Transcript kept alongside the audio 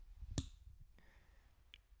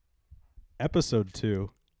Ep.2,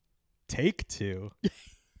 Take 2.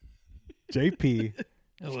 JP,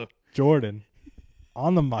 Hello. Jordan,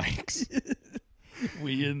 on the mics.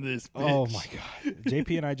 We in this bitch. Oh my god.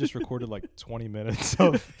 JP and I just recorded like 20 minutes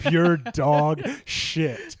of pure dog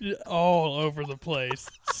shit. All over the place.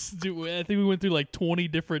 I think we went through like 20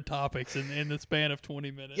 different topics in the span of 20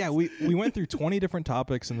 minutes. Yeah, we went through 20 different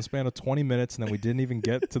topics in the span of 20 minutes, and then we didn't even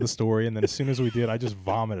get to the story, and then as soon as we did, I just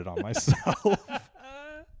vomited on myself.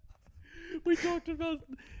 We talked about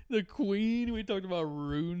the Queen. We talked about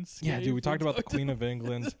RuneScape. Yeah, dude, we talked about the Queen of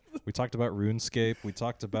England. We talked about RuneScape. We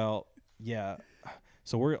talked about,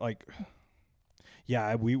 so we're like,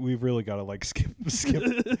 we've really got to like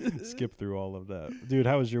skip through all of that. Dude,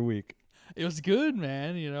 how was your week? It was good,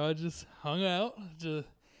 man. I just hung out to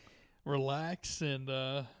relax, and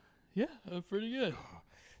it was pretty good.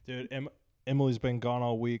 Dude, Emily's been gone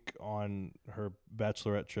all week on her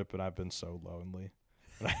bachelorette trip, and I've been so lonely.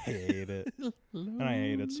 And I hate it. And I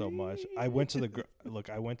hate it so much. I went to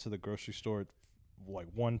the grocery store like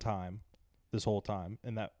one time this whole time,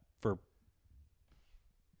 and that for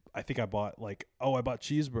I think I bought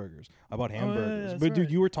cheeseburgers. I bought hamburgers. But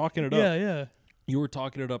dude, you were talking it up. Yeah. You were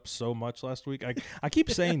talking it up so much last week. I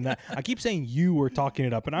keep saying that. I keep saying you were talking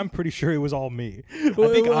it up, and I'm pretty sure it was all me.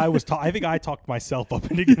 I think I talked myself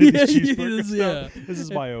up into getting these cheeseburgers. Yeah. This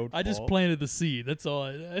is my own fault. I just planted the seed. That's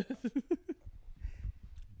all.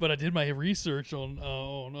 But I did my research on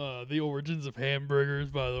the origins of hamburgers.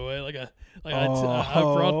 By the way, I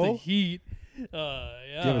brought the heat.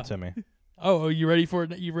 Yeah. Give it to me. Oh, you ready for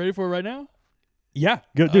it? You ready for it right now? Yeah,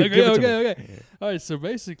 good. Dude, give it to me. Okay. Yeah. All right. So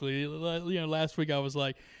basically, last week I was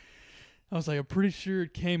like, I'm pretty sure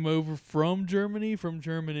it came over from Germany, from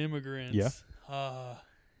German immigrants. Yeah. But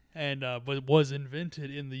it was invented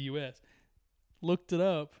in the U.S. Looked it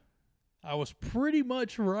up. I was pretty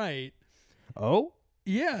much right. Oh.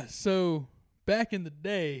 Yeah. So back in the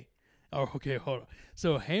day. Oh, okay. Hold on.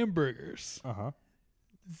 So hamburgers.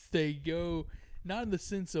 They go not in the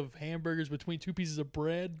sense of hamburgers between two pieces of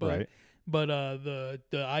bread, but. Right. But the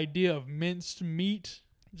idea of minced meat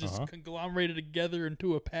just conglomerated together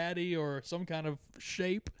into a patty or some kind of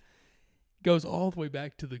shape goes all the way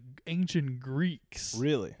back to the ancient Greeks.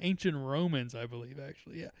 Really? Ancient Romans, I believe,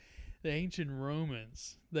 actually. Yeah. The ancient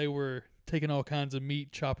Romans, they were taking all kinds of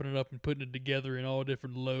meat, chopping it up, and putting it together in all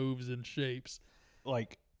different loaves and shapes.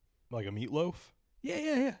 Like a meatloaf?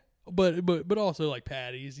 Yeah. But also like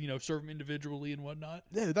patties, serve them individually and whatnot.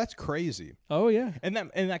 Yeah, that's crazy. Oh yeah, and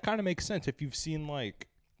that kind of makes sense if you've seen like,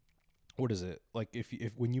 what is it like if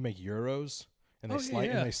when you make gyros and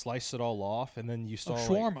they slice it all off and then you saw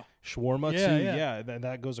shawarma, too. Yeah,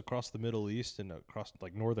 that goes across the Middle East and across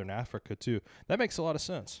like Northern Africa too. That makes a lot of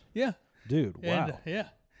sense. Yeah, dude. Wow. And,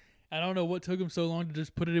 I don't know what took them so long to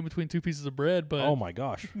just put it in between two pieces of bread, but oh my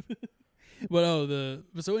gosh.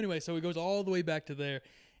 So anyway, so it goes all the way back to there.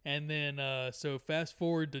 And then, so fast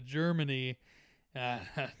forward to Germany. I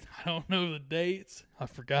don't know the dates. I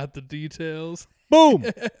forgot the details. Boom!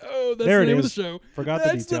 Oh, that's there the name is. of the show. Forgot the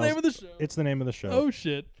details. That's the name of the show. It's the name of the show. Oh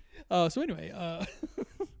shit. So anyway,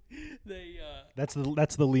 they. That's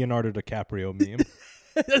the Leonardo DiCaprio meme.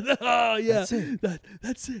 Oh yeah. That's it.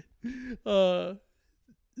 That's it.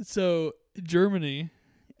 So Germany,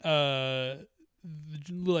 like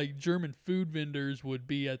German food vendors would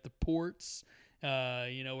be at the ports.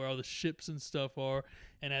 Where all the ships and stuff are.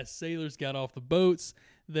 And as sailors got off the boats,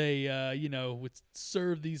 they, would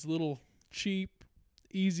serve these little cheap,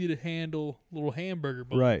 easy to handle little hamburger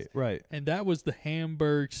buns. Right. And that was the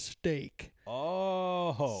Hamburg steak.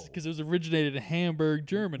 Oh. Because it was originated in Hamburg,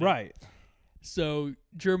 Germany. Right. So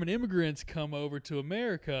German immigrants come over to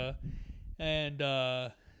America, and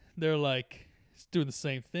they're like doing the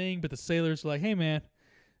same thing, but the sailors are like, hey, man,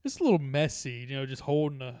 it's a little messy, just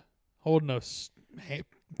holding a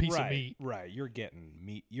piece of meat. Right. You're getting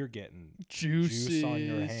meat. You're getting juice on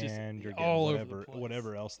your hand. You're getting all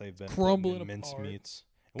whatever else they've been crumbling mince meats.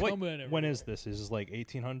 When is this? Is this like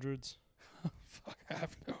 1800s? Fuck, I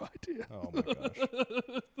have no idea. Oh my gosh.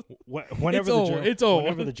 Whenever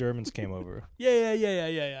whenever the Germans came over. Yeah.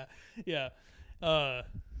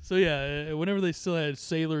 Whenever they still had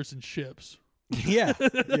sailors and ships. Yeah.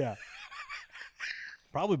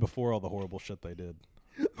 Probably before all the horrible shit they did.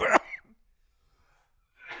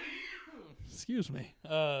 Excuse me.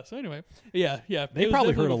 So anyway, yeah. They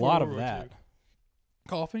probably heard a lot of that.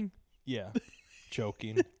 Coughing? Yeah.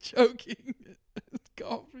 Choking.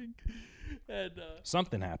 Coughing. And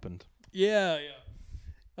something happened. Yeah.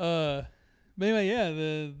 But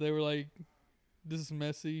anyway, they were like, this is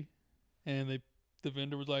messy. And the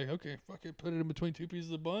vendor was like, okay, fuck it, put it in between two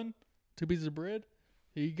pieces of bun, two pieces of bread.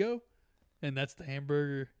 Here you go. And that's the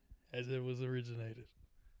hamburger as it was originated.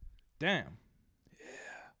 Damn.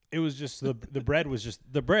 It was just the bread was just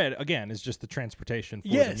the bread again is just the transportation for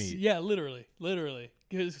the meat. Yeah, literally,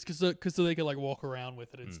 because so they could like walk around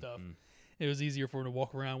with it and stuff. It was easier for them to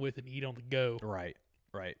walk around with and eat on the go. Right.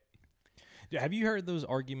 Yeah, have you heard those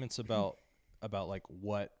arguments about like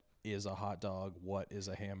what is a hot dog, what is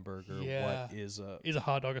a hamburger, what is a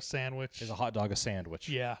hot dog a sandwich? Is a hot dog a sandwich?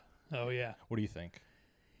 Yeah. Oh yeah. What do you think?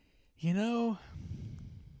 You know,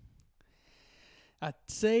 I'd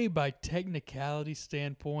say by technicality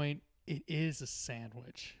standpoint, it is a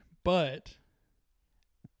sandwich. But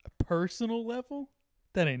a personal level,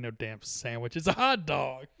 that ain't no damn sandwich. It's a hot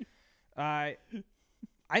dog. I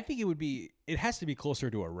think it has to be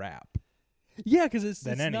closer to a wrap. Yeah, because it's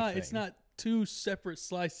not two separate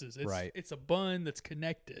slices. It's a bun that's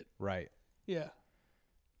connected. Right. Yeah.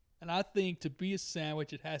 And I think to be a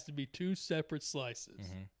sandwich, it has to be two separate slices.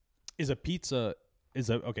 Mm-hmm. Is a pizza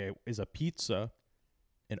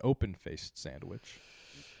an open-faced sandwich?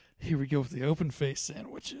 Here we go with the open-faced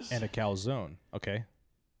sandwiches. And a calzone. Okay.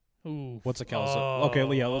 Ooh. What's a calzone? Okay,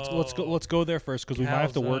 yeah, let's go there first because we might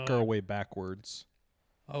have to work our way backwards.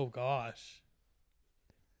 Oh gosh.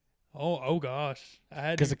 Oh gosh. I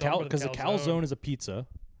had because a calzone is a pizza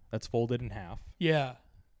that's folded in half. Yeah.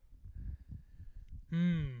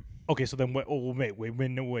 Okay, so then wait.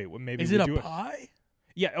 Maybe is it a pie?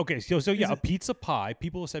 Yeah. Okay. So yeah, a pizza pie.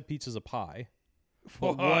 People have said pizza's a pie.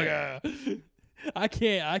 Yeah. I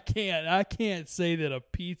can't say that a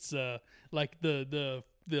pizza like the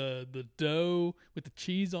dough with the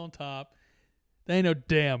cheese on top. That ain't no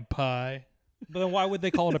damn pie. But then why would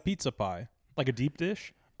they call it a pizza pie? Like a deep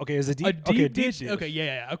dish? Okay, is a deep dish? Okay,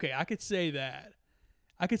 yeah. Okay, I could say that.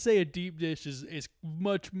 I could say a deep dish is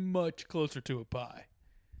much closer to a pie.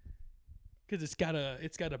 Because it's got a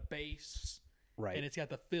base, right, and it's got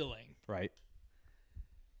the filling, right.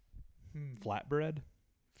 Flatbread.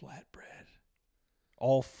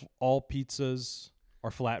 All pizzas are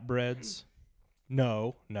flatbreads.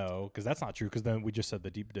 No, because that's not true. Because then we just said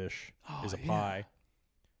the deep dish is a pie.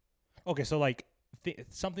 Okay, so like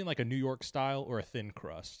something like a New York style or a thin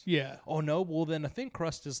crust. Yeah. Oh no, well then a thin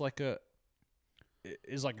crust is like a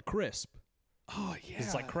crisp. Oh yeah.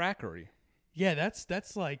 It's like crackery. Yeah, that's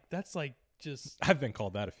like just. I've been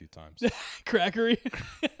called that a few times. Crackery.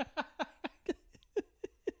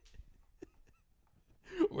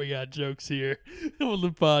 We got jokes here on the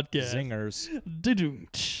podcast. Zingers.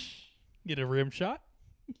 Get a rim shot.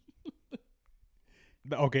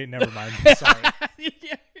 Okay, never mind. Sorry.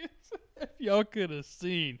 If y'all could have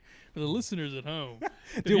seen, for the listeners at home,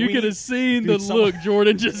 if Dude, you could have seen the look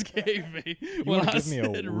Jordan just gave me when I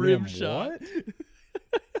said rim shot.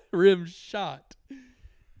 Rim shot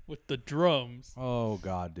with the drums. Oh,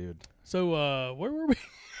 God, dude. So, where were we?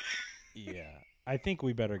 Yeah. I think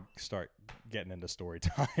we better start getting into story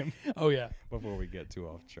time. Oh, yeah. Before we get too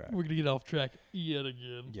off track. We're going to get off track yet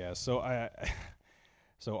again. Yeah, so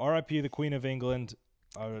RIP the Queen of England.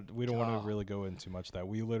 We don't want to really go into much of that.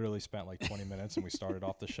 We literally spent like 20 minutes and we started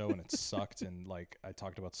off the show and it sucked and like I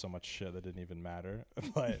talked about so much shit that didn't even matter.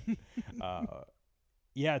 But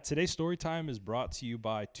yeah, today's story time is brought to you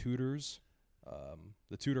by Tudors,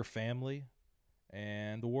 the Tudor family,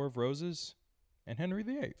 and the War of Roses, and Henry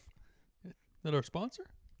VIII. Is that our sponsor?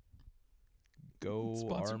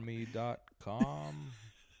 GoArmy.com.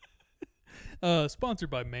 Sponsored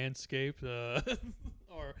by Manscaped,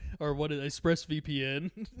 or what is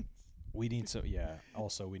ExpressVPN? We need some,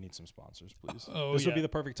 also, we need some sponsors, please. This would be the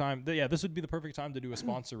perfect time. This would be the perfect time to do a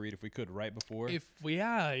sponsor read if we could, right before.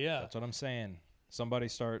 Yeah. That's what I'm saying. Somebody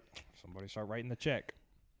start writing the check.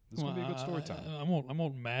 This would be a good story time. I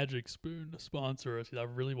want Magic Spoon to sponsor us. I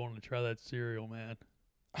really wanted to try that cereal, man.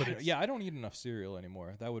 But I don't eat enough cereal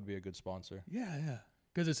anymore. That would be a good sponsor. Yeah.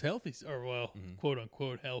 Because it's healthy, or quote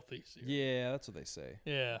unquote healthy cereal. Yeah, that's what they say.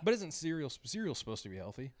 Yeah. But isn't cereal supposed to be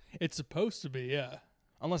healthy? It's supposed to be, yeah.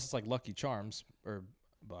 Unless it's like Lucky Charms or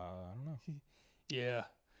I don't know. Yeah.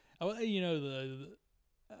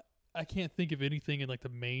 I can't think of anything in like the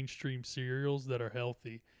mainstream cereals that are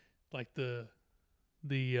healthy, like the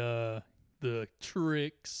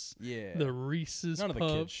Trix, the Reese's None of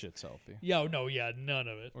Puffs. the kids' shit's healthy. None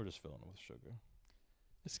of it. We're just filling it with sugar.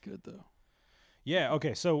 It's good though. Yeah,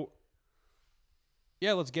 okay, so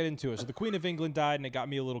let's get into it. So the Queen of England died, and it got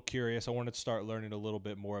me a little curious. I wanted to start learning a little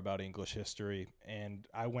bit more about English history, and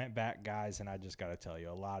I went back, guys, and I just got to tell you,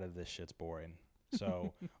 a lot of this shit's boring.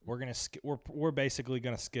 So we're basically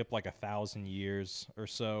gonna skip like 1,000 years or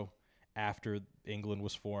so after England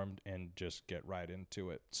was formed and just get right into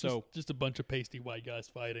it. So just a bunch of pasty white guys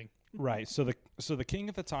fighting. Right. So the king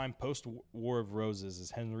at the time, post War of Roses,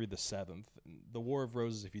 is Henry VII. the War of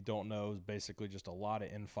Roses, if you don't know, is basically just a lot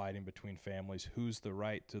of infighting between families. Who's the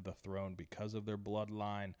right to the throne because of their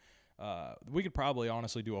bloodline? We could probably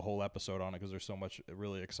honestly do a whole episode on it because there's so much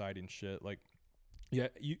really exciting shit. Like, yeah,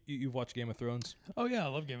 you've watched Game of Thrones? Oh yeah, I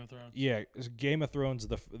love Game of Thrones. Yeah, Game of Thrones,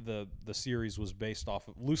 the series was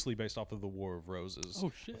loosely based off of the War of Roses.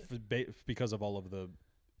 Oh shit! Because of all of the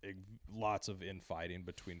lots of infighting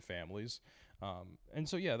between families. And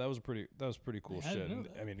so yeah, that was pretty cool shit. And,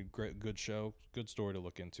 I mean, good show, good story to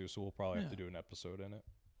look into. So we'll probably have to do an episode in it.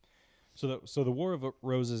 So the War of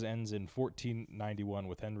Roses ends in 1491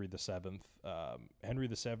 with Henry VII. Henry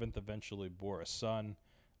VII eventually bore a son,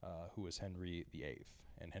 who is Henry VIII,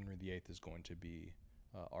 and Henry VIII is going to be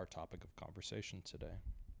our topic of conversation today.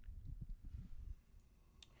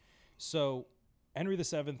 So Henry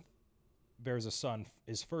VII bears a son.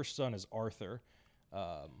 His first son is Arthur.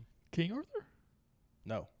 King Arthur?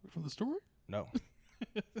 No. From the story? No.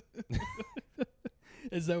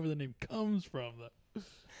 Is that where the name comes from, though?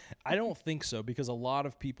 I don't think so, because a lot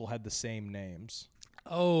of people had the same names.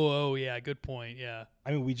 Oh yeah, good point. Yeah.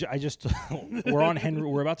 I mean, we're on Henry.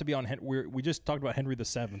 We're about to be on. We just talked about Henry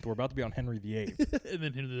VII. We're about to be on Henry VIII, and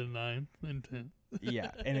then Henry IX and 10. Yeah,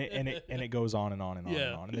 and it goes on and on and on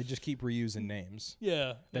and on, and they just keep reusing names.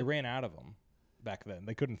 Yeah. They ran out of them back then.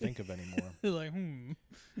 They couldn't think of any more. They're like,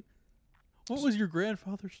 what was your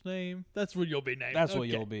grandfather's name? That's what you'll be named. That's what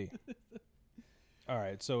you'll be. All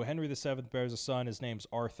right, so Henry VII bears a son. His name's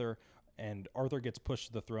Arthur, and Arthur gets pushed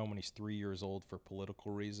to the throne when he's 3 years old for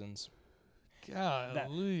political reasons.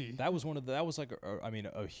 Golly. That was like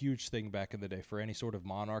a huge thing back in the day. For any sort of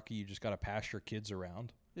monarchy, you just got to pass your kids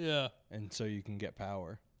around. Yeah. And so you can get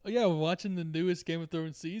power. Oh yeah, watching the newest Game of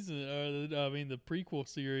Thrones season, the prequel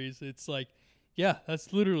series, it's like, yeah,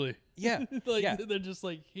 that's literally. Yeah. They're just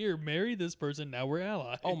like, here, marry this person, now we're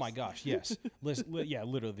allies. Oh my gosh, yes.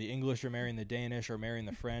 Literally, the English are marrying the Danish, or marrying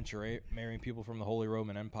the French, or marrying people from the Holy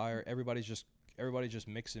Roman Empire. Everybody's just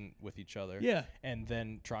mixing with each other. Yeah. And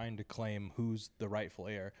then trying to claim who's the rightful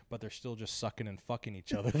heir, but they're still just sucking and fucking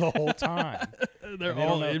each other the whole time. They're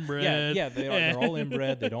all inbred. Yeah, they're all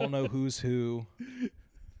inbred. They don't know who's who.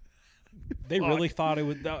 They really thought it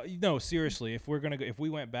would. No, seriously. If we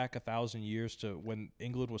went back 1,000 years to when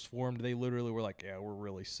England was formed, they literally were like, "Yeah, we're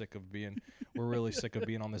really sick of being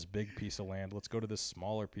on this big piece of land. Let's go to this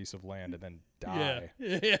smaller piece of land and then die."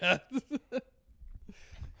 Yeah.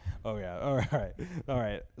 Oh yeah. All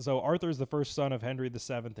right. So Arthur's the first son of Henry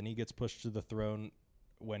VII, and he gets pushed to the throne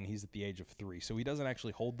when he's at the age of 3. So he doesn't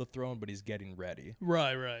actually hold the throne, but he's getting ready.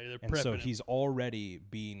 Right. They're and so him. He's already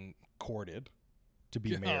being courted to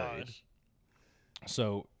be married.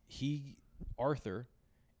 So Arthur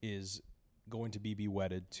is going to be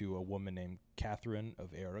wedded to a woman named Catherine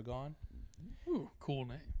of Aragon. Ooh, cool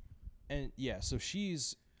name. And yeah, so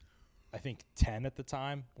she's, I think, 10 at the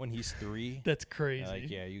time when he's 3. That's crazy. Like,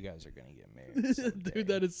 yeah, you guys are gonna get married someday. Dude,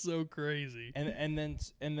 that is so crazy. And then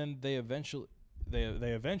they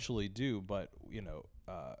eventually do, but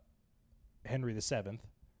Henry VII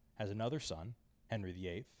has another son, Henry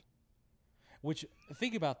VIII. Which,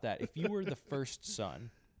 think about that. If you were the first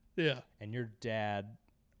son, yeah, and your dad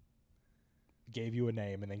gave you a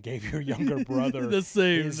name and then gave your younger brother his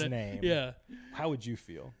name, yeah, how would you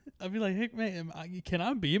feel? I'd be like, hey, man, can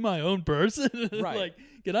I be my own person? Right. Like,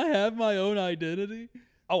 can I have my own identity?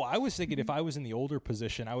 Oh, I was thinking if I was in the older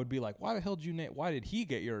position, I would be like, why the hell why did he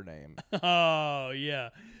get your name? Oh, yeah.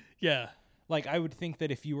 Yeah. Like, I would think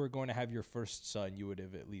that if you were going to have your first son, you would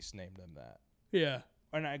have at least named him that. Yeah.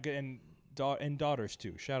 And daughters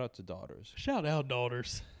too. Shout out to daughters. Shout out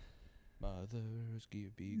daughters. Mothers, be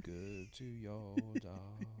good to your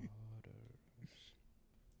daughters.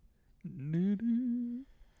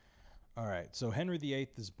 All right. So Henry VIII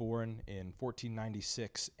is born in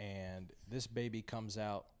 1496, and this baby comes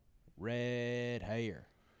out red hair.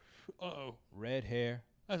 Uh-oh. Red hair.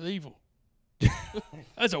 That's evil.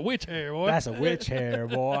 That's a witch hair, boy. That's a witch hair,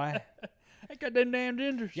 boy. I got them damn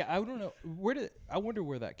gingers. Yeah, I don't know. I wonder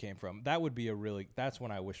where that came from. That would be that's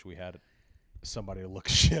when I wish we had somebody to look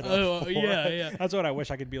shit up. Oh, for. yeah. That's what I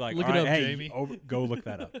wish I could be like. Look all it right, up, hey, Jamie. Go look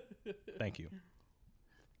that up. Thank you.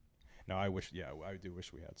 No, I do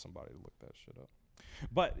wish we had somebody to look that shit up.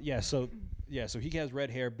 But so he has red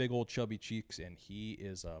hair, big old chubby cheeks, and he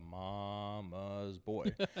is a mama's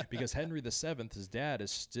boy. Because Henry VII, his dad, is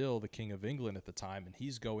still the king of England at the time, and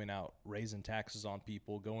he's going out raising taxes on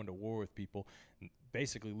people, going to war with people,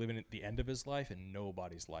 basically living at the end of his life, and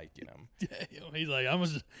nobody's liking him. He's like, I'm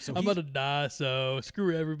about to die, so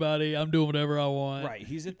screw everybody. I'm doing whatever I want. Right.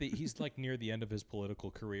 He's like near the end of his political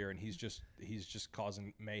career, and he's just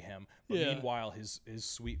causing mayhem. But meanwhile, his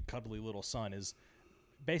sweet, cuddly little son is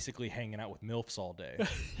basically hanging out with MILFs all day.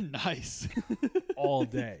 Nice. All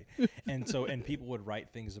day. And people would write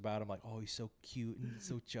things about him like, oh, he's so cute and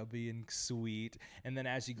so chubby and sweet. And then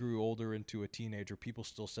as he grew older into a teenager, people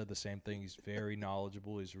still said the same thing. He's very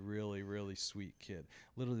knowledgeable. He's a really, really sweet kid.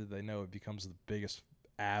 Little did they know it becomes the biggest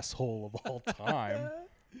asshole of all time.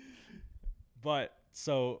 But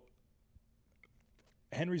so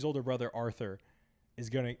Henry's older brother Arthur is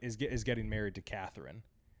getting married to Catherine.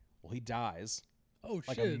 Well, he dies. Oh,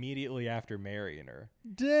 like shit. Immediately after marrying her.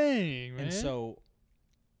 Dang, man. And so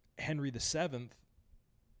Henry VII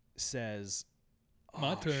says,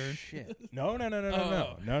 My turn. Shit. No.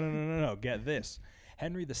 Get this.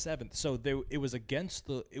 Henry VII. So it was against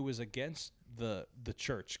the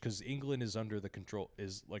church, because England is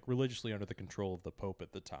like religiously under the control of the Pope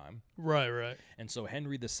at the time. Right. And so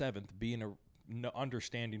Henry VII, being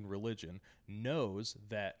understanding religion, knows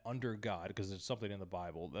that under God, because there's something in the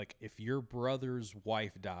Bible, like if your brother's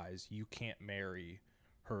wife dies, you can't marry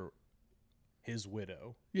his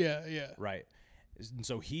widow. Yeah. Right. And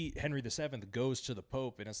so Henry VII goes to the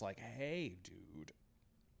Pope and it's like, hey, dude,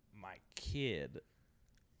 my kid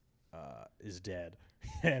is dead.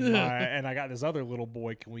 And I got this other little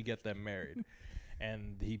boy. Can we get them married?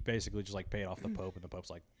 And he basically just like paid off the Pope, and the Pope's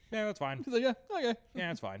like, yeah, that's fine. He's like, yeah, okay. Yeah,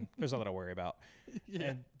 that's fine. There's nothing to worry about. Yeah.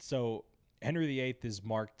 And so Henry VIII is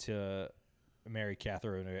marked to marry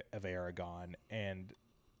Catherine of Aragon, and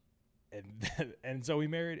so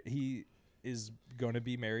he is going to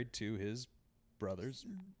be married to his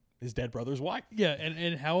dead brother's wife. Yeah,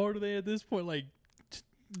 and how old are they at this point? Like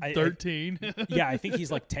 13? Yeah, I think he's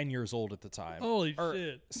like 10 years old at the time. Holy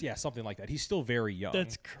shit. Yeah, something like that. He's still very young.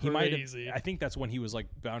 That's crazy. I think that's when he was like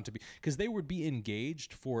bound to be, because they would be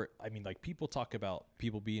engaged for, I mean, like people talk about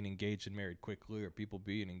people being engaged and married quickly, or people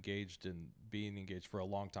being engaged for a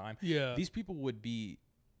long time. Yeah. These people would be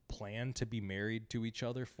planned to be married to each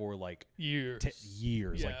other for like years,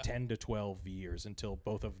 like 10 to 12 years, until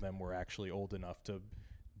both of them were actually old enough to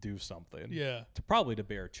do something. Yeah. To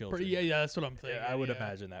bear children. Yeah, that's what I'm thinking. Yeah, I would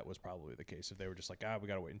imagine that was probably the case, if they were just like, we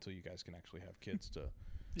got to wait until you guys can actually have kids to.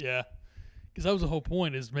 Yeah. Because that was the whole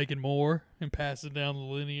point, is making more and passing down the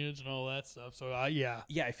lineage and all that stuff. So, yeah.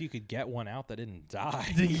 Yeah, if you could get one out that didn't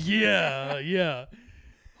die. Yeah.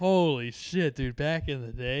 Holy shit, dude. Back in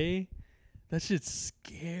the day, that shit's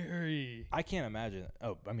scary. I can't imagine.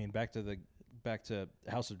 Oh, I mean, back to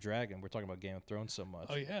House of Dragon. We're talking about Game of Thrones so much.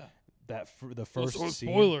 Oh, yeah. The first scene.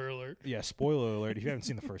 Spoiler alert. Yeah, spoiler alert. If you haven't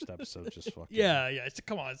seen the first episode, just fucking. Yeah.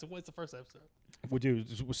 Come on. So what's the first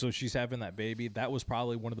episode? So she's having that baby. That was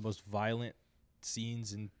probably one of the most violent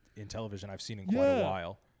scenes in television I've seen in quite a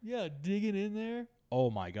while. Yeah, digging in there. Oh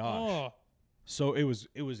my gosh. Oh. So it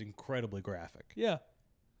was incredibly graphic. Yeah.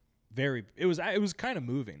 It was kind of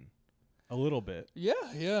moving, a little bit. Yeah.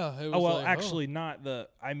 It was actually not the.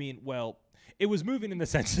 I mean, well. It was moving in the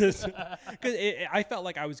senses, because I felt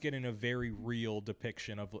like I was getting a very real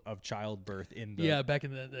depiction of childbirth in the back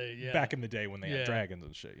in the day. Yeah, back in the day when they had dragons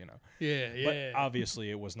and shit, Yeah. But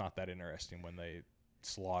obviously, it was not that interesting when they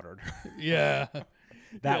slaughtered her. Yeah,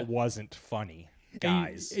 that wasn't funny,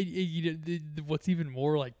 guys. What's even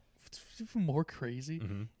more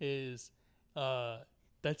crazy is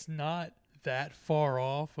that's not that far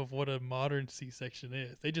off of what a modern C-section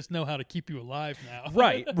is. They just know how to keep you alive now.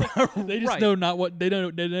 Right. They just know they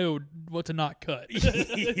know what to not cut.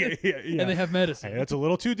 Yeah. And they have medicine. Hey, that's a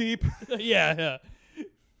little too deep. Yeah.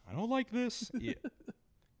 I don't like this. Yeah.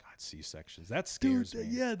 God, C-sections. That scares me.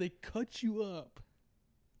 Yeah, they cut you up.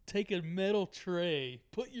 Take a metal tray,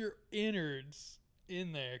 put your innards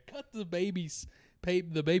in there, cut the baby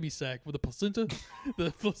sack with the placenta. The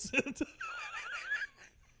placenta.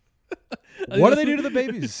 What do they do to the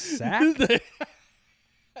baby's sack?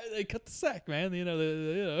 They cut the sack, man.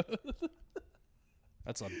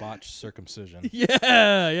 That's a botched circumcision.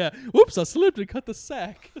 Yeah. Whoops, I slipped and cut the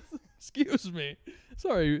sack. Excuse me.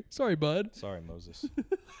 Sorry, bud. Sorry, Moses.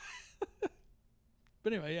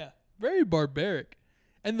 But anyway, yeah, very barbaric,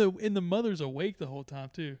 and the mother's awake the whole time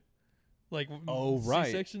too. Like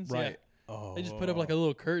C-sections, right. Yeah. Oh, they just put up like a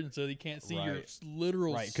little curtain so you can't see your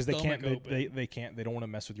literal because they don't want to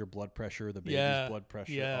mess with your blood pressure, the baby's blood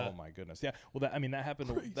pressure. Yeah. Oh my goodness. Yeah. Well, that happened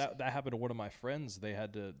to that happened to one of my friends. They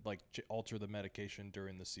had to alter the medication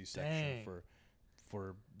during the C-section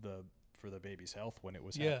for the baby's health when it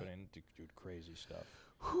was happening. Dude, crazy stuff.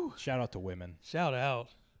 Whew. Shout out to women. Shout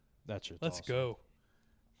out. That's your. Let's awesome. go.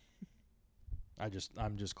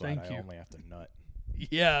 I'm just glad I only have to nut.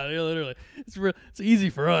 Yeah, literally. It's easy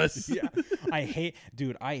for us. Yeah. I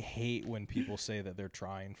hate when people say that they're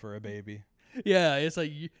trying for a baby. Yeah, it's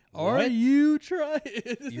like, are you trying?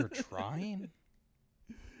 You're trying?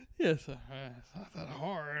 Yes, it's not that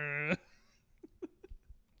hard.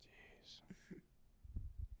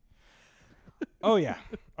 Oh yeah.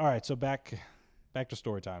 All right. So back to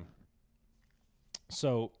story time.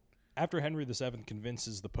 So after Henry VII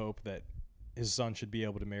convinces the Pope that his son should be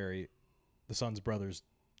able to marry the son's brother's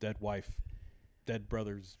dead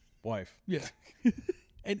brother's wife. Yeah.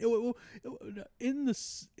 And in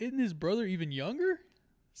his brother even younger,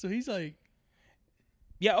 so he's like.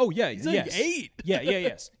 Yeah. Oh, yeah. He's yes. like 8. Yeah.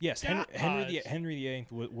 Yes. Gosh. Henry VIII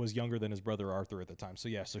was younger than his brother Arthur at the time. So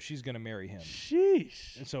yeah. So she's gonna marry him.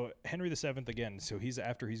 Sheesh. And so Henry VII again. So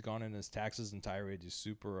after he's gone in his taxes and tirade, is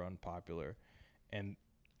super unpopular, and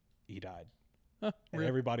he died. Huh, and really?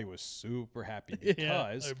 everybody was super happy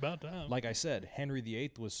because, about time. like I said, Henry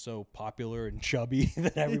VIII was so popular and chubby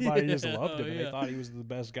that everybody just loved him, and they thought he was the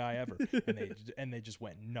best guy ever, and they just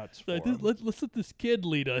went nuts for him. Let's let this kid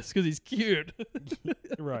lead us because he's cute.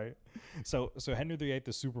 Right. So Henry VIII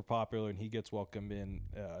is super popular, and he gets welcomed in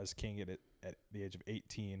as king at the age of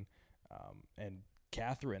 18, and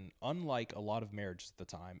Catherine, unlike a lot of marriages at the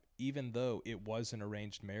time, even though it was an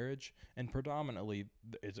arranged marriage, and predominantly,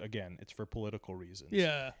 it's for political reasons.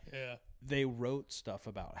 Yeah. They wrote stuff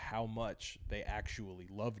about how much they actually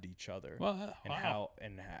loved each other,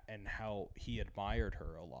 and how he admired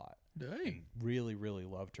her a lot. Dang. And really, really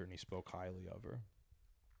loved her, and he spoke highly of her.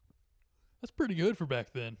 That's pretty good for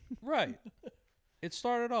back then. Right. It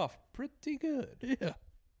started off pretty good. Yeah.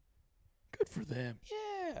 Good for them. Yeah.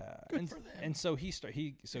 Good for them. And so he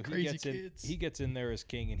gets in there as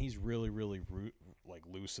king, and he's really, really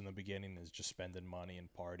loose in the beginning, is just spending money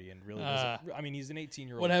and party, and really he's an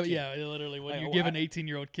 18-year-old Whatever. kid. Yeah, literally. When you give an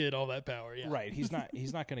 18-year-old kid all that power, yeah. Right. He's not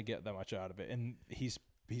going to get that much out of it, and he's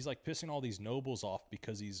like pissing all these nobles off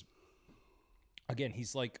because he's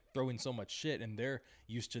like throwing so much shit, and they're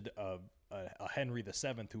used to a Henry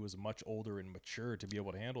VII who was much older and mature to be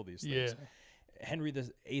able to handle these things. Yeah. Henry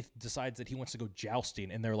VIII decides that he wants to go jousting,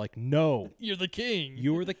 and they're like, "No, you're the king.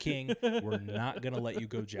 You're the king. We're not gonna let you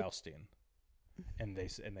go jousting." And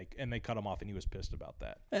they cut him off, and he was pissed about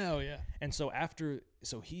that. Oh yeah. And so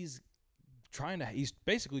he's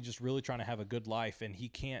basically just really trying to have a good life, and he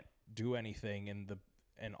can't do anything,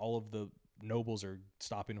 and all of the nobles are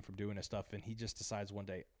stopping him from doing his stuff, and he just decides one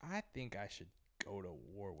day, I think I should go to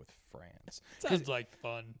war with France. Sounds like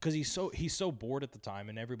fun. Because he's so bored at the time,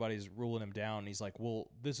 and everybody's ruling him down. And he's like, well,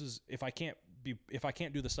 this is if I can't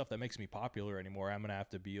do the stuff that makes me popular anymore, I'm gonna have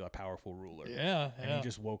to be a powerful ruler. Yeah. And he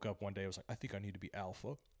just woke up one day. I was like, I think I need to be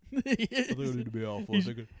alpha. I think I need to be alpha.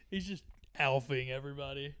 He's just alphing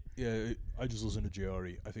everybody. Yeah, I just listen to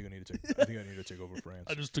JRE. I think I need to take over France.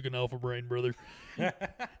 I just took an alpha brain, brother.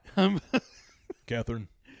 Catherine,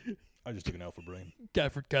 I just took an alpha brain.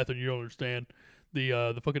 Catherine, you don't understand.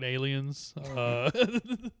 The fucking aliens.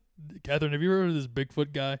 Catherine, have you ever heard of this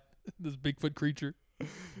Bigfoot guy? This Bigfoot creature?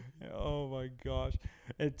 Oh my gosh.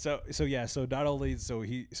 And so not only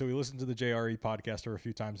he listened to the JRE podcast a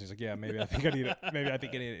few times. He's like, yeah, maybe I think I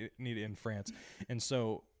need it in France. And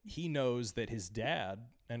so he knows that his dad,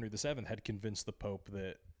 Henry VII, had convinced the Pope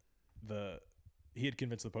that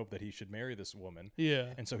he should marry this woman. Yeah.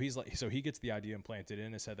 And so he gets the idea implanted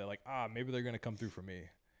in his head that maybe they're going to come through for me.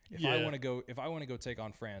 If I want to go take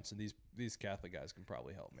on France, and these Catholic guys can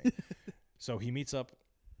probably help me. So he meets up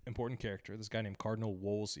important character, this guy named Cardinal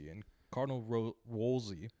Wolsey, and Cardinal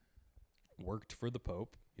Wolsey worked for the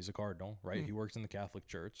Pope. He's a cardinal, right? He works in the Catholic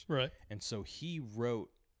Church. Right. And so he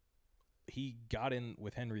got in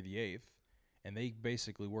with Henry VIII, and they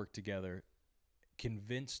basically worked together,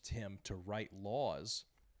 convinced him to write laws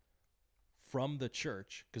from the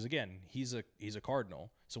church, because again, he's a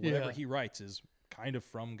cardinal, so whatever he writes is kind of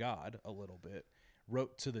from God a little bit.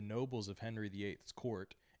 Wrote to the nobles of Henry VIII's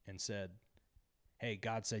court and said, hey,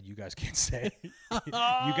 God said you guys can't say you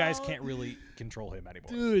guys can't really control him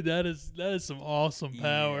anymore. Dude, that is some awesome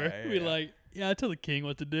power. I tell the king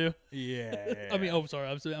what to do. Yeah. I mean,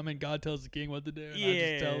 God tells the king what to do, and I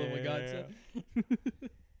just tell him what God said.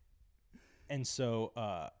 And so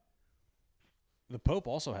the Pope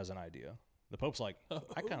also has an idea. The Pope's like,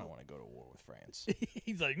 I kind of want to go to war with France.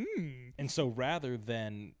 He's like, And so rather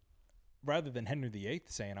than Henry VIII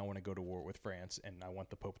saying, I want to go to war with France and I want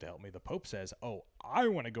the Pope to help me, the Pope says, oh, I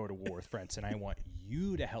want to go to war with France and I want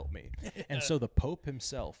you to help me. And so the Pope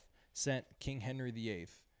himself sent King Henry VIII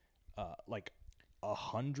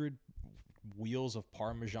 100 wheels of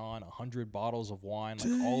Parmesan, 100 bottles of wine,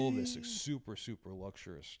 all of this super, super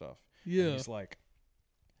luxurious stuff. Yeah. And he's like,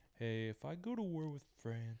 hey, if I go to war with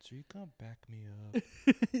France, are you going to back me up?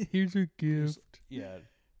 Here's a gift.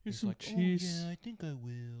 Here's some cheese. Oh, yeah, I think I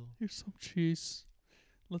will. Here's some cheese.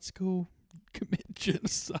 Let's go commit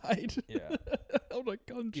genocide. Yeah. On a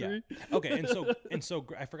country. Yeah. Okay, and so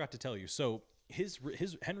I forgot to tell you. So his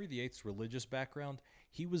Henry VIII's religious background,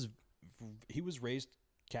 he was raised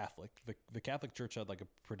Catholic. The Catholic Church had like a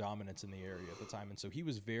predominance in the area at the time, and so he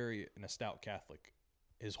was a stout Catholic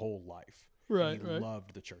his whole life. Right, and he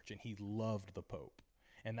loved the church, and he loved the Pope.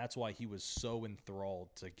 And that's why he was so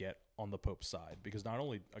enthralled to get on the Pope's side, because not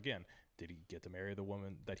only, again, did he get to marry the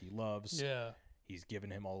woman that he loves, he's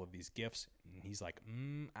given him all of these gifts, and he's like,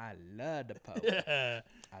 I love the Pope. Yeah.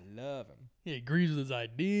 I love him. He agrees with his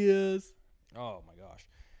ideas. Oh my gosh.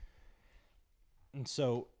 And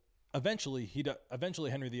so eventually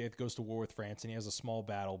Henry VIII goes to war with France, and he has a small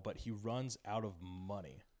battle, but he runs out of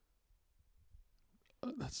money.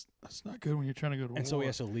 That's not good when you're trying to go to war. And so he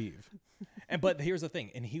has to leave. But here's the thing,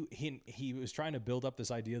 and he was trying to build up this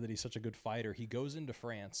idea that he's such a good fighter. He goes into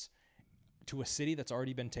France, to a city that's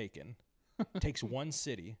already been taken, takes one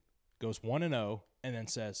city, goes 1-0, and then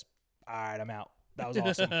says, "All right, I'm out. That was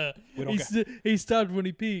awesome." He stopped when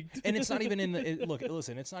he peaked. And it's not even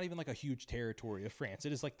listen, it's not even like a huge territory of France.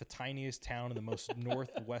 It is like the tiniest town in the most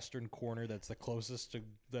northwestern corner that's the closest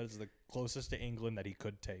to England that he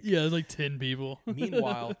could take. Yeah, there's like 10 people.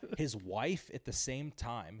 Meanwhile, his wife at the same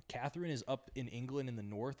time, Catherine, is up in England in the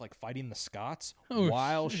north, like fighting the Scots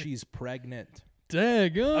while she's pregnant.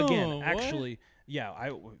 Daggone. Again, actually,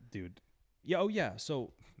 yeah, dude. Yeah, oh yeah.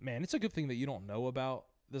 So, man, it's a good thing that you don't know about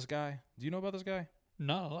this guy. Do you know about this guy?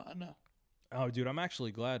 No. Oh, dude, I'm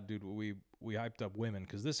actually glad, dude, we hyped up women,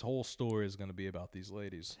 because this whole story is going to be about these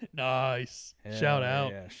ladies. Nice. Yeah, Shout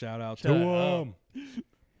out. Yeah, shout out to them.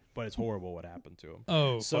 But it's horrible what happened to him.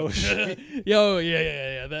 Oh, so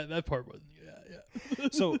yeah. That part wasn't.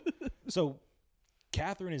 Yeah. So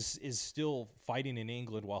Catherine is still fighting in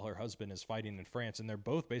England while her husband is fighting in France, and they're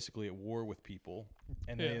both basically at war with people.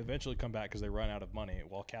 And they eventually come back because they run out of money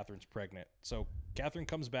while Catherine's pregnant. So Catherine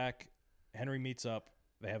comes back. Henry meets up.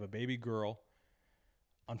 They have a baby girl.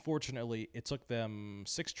 Unfortunately, it took them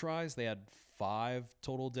 6 tries. They had 5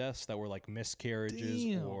 total deaths that were like miscarriages.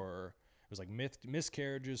 Damn. Or it was like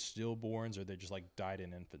miscarriages, stillborns, or they just like died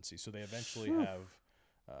in infancy. So they eventually have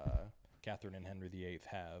Catherine and Henry VIII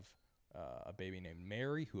have a baby named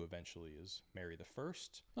Mary, who eventually is Mary I.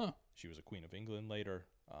 Huh. She was a queen of England later.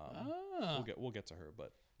 We'll get to her,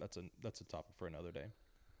 but that's a topic for another day.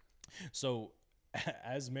 So,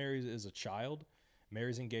 as Mary is a child,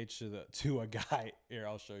 Mary's engaged to a guy. Here,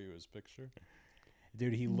 I'll show you his picture.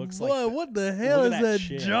 Dude, he looks like what the hell is that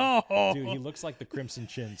jaw? Dude, he looks like the Crimson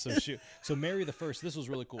Chin. So Mary the First. This was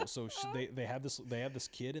really cool. So they have this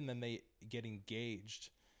kid, and then they get engaged,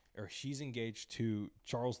 or she's engaged to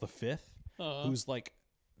Charles V, who's like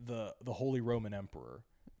the Holy Roman Emperor.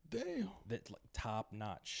 Damn, that like top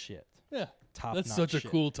notch shit. Yeah, top. That's such a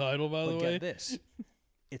cool title, by the way. Get this,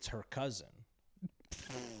 it's her cousin.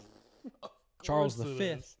 Charles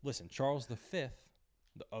V. Listen, Charles V,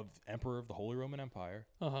 of Emperor of the Holy Roman Empire,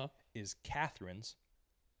 is Catherine's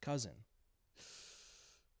cousin.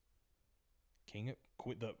 The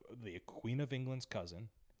Queen of England's cousin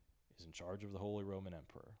is in charge of the Holy Roman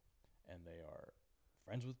Emperor, and they are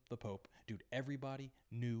friends with the Pope. Dude, everybody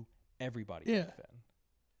knew everybody back then.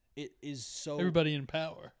 It is so... Everybody in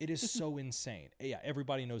power. It is so insane. Yeah,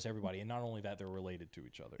 everybody knows everybody, and not only that, they're related to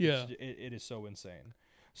each other. Yeah. It is so insane.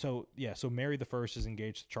 So, yeah, so Mary the First is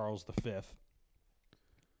engaged to Charles V,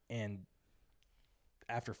 and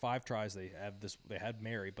after 5 tries, they had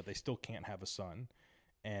Mary, but they still can't have a son,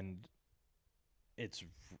 and it's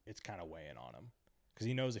kind of weighing on him, because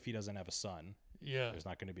he knows if he doesn't have a son, there's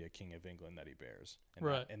not going to be a king of England that he bears. And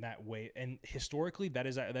right. And historically, that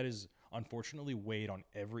is unfortunately weighed on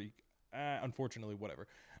every on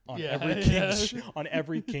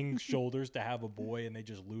every king's shoulders to have a boy, and they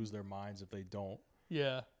just lose their minds if they don't.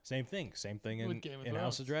 Yeah. Same thing in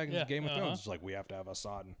House of Dragons, Game of Thrones. It's like, we have to have a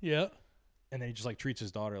son. Yeah. And then he just like treats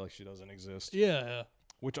his daughter like she doesn't exist. Yeah.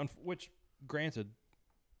 Which granted,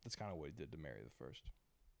 that's kind of what he did to Mary the First.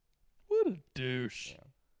 What a douche. Yeah.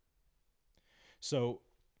 So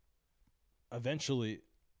eventually,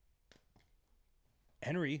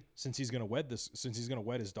 Henry, since he's going to wed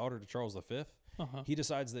his daughter to Charles V, he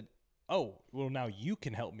decides that, now you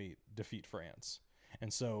can help me defeat France.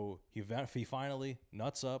 And so he finally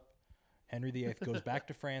nuts up. Henry VIII goes back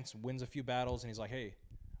to France, wins a few battles, and he's like, "Hey,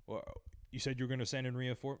 well, you said you were going to send in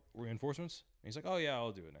reinforcements?" And he's like, "Oh yeah,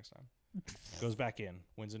 I'll do it next time." Goes back in,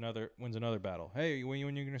 wins another battle. "Hey, when are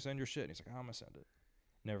you going to send your shit?" And he's like, "I'm going to send it."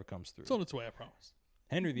 Never comes through. It's on its way, I promise.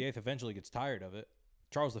 Henry VIII eventually gets tired of it.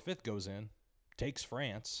 Charles V goes in, takes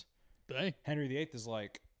France. Dang. Henry VIII is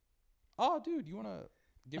like, "Oh, dude, you want to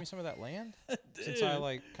give me some of that land?" Since I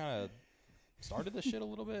like kind of started this shit a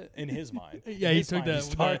little bit in his mind. Yeah, In he his took mind,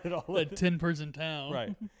 started all of that it. 10-person town.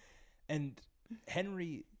 Right. And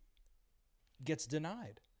Henry gets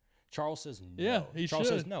denied. Charles says no. Yeah, he Charles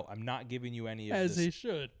should. says no. I'm not giving you any of As this. he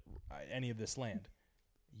should. Any of this land.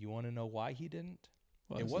 You want to know why he didn't?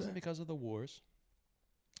 Why It is wasn't that? because of the wars.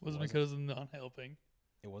 Wasn't because of not helping.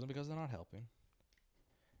 It wasn't because they're not helping.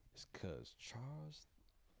 It's because Charles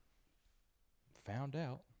found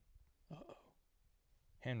out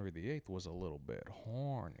Henry VIII was a little bit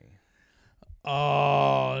horny.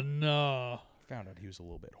 Oh, no. Found out he was a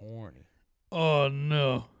little bit horny. Oh,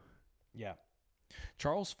 no. Yeah.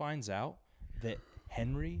 Charles finds out that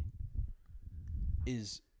Henry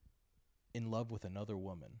is in love with another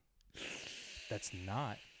woman that's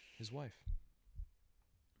not his wife.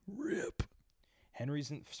 RIP. Henry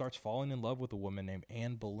starts falling in love with a woman named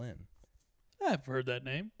Anne Boleyn. I've heard that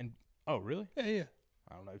name. And oh, really? Yeah.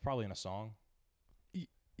 I don't know. Probably in a song.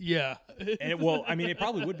 Yeah. And it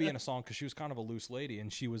probably would be in a song because she was kind of a loose lady,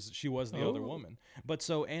 and she was the other woman. But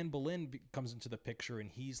so Anne Boleyn comes into the picture, and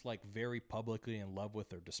he's like very publicly in love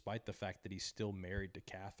with her, despite the fact that he's still married to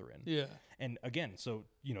Catherine. Yeah. And again, so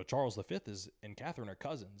Charles V and Catherine are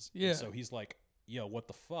cousins. Yeah. And so he's like, "Yo, what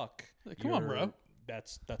the fuck? Like, come on, bro.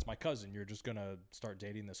 That's my cousin. You're just gonna start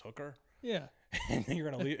dating this hooker, Yeah. and you're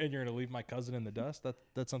gonna leave my cousin in the dust.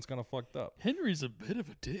 That sounds kind of fucked up." Henry's a bit of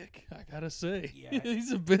a dick, I gotta say. Yeah.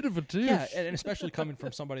 He's a bit of a douche. Yeah, and especially coming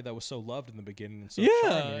from somebody that was so loved in the beginning and so Yeah,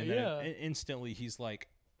 charming. And yeah. then instantly he's like,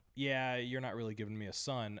 "Yeah, you're not really giving me a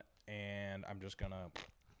son, and I'm gonna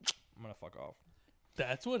fuck off."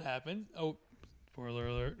 That's what happened. Oh, spoiler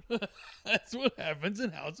alert. That's what happens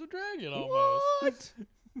in House of Dragon almost. What?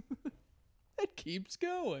 It keeps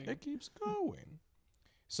going. It keeps going.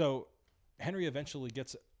 So Henry eventually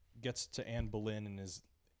gets to Anne Boleyn and is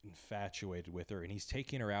infatuated with her, and he's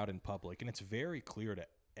taking her out in public, and it's very clear to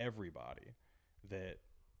everybody that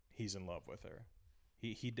he's in love with her.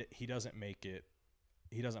 He doesn't make it.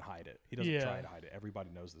 He doesn't hide it. He doesn't try to hide it.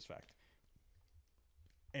 Everybody knows this fact,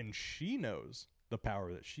 and she knows the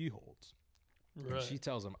power that she holds. Right. And she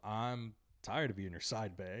tells him, "I'm tired of being your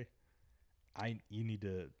side bae. You need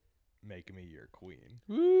to make me your queen."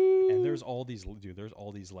 Woo. And there's all these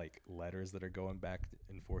like letters that are going back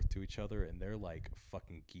and forth to each other, and they're like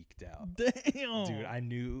fucking geeked out. Damn. Dude, I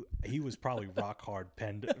knew he was probably rock hard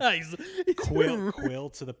penned He's quill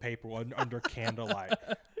to the paper under candlelight.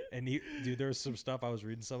 And there's some stuff I was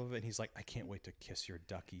reading some of it, and he's like, "I can't wait to kiss your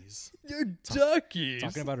duckies." Your duckies.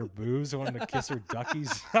 Talking about her boobs, I wanted to kiss her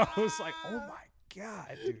duckies. I was like, "Oh my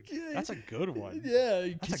god, dude, that's a good one." Yeah,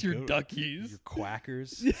 you That's kiss a your good one. duckies. Your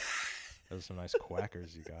quackers. Those are some nice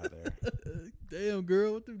quackers you got there. Damn,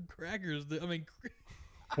 girl, what the crackers do? I mean,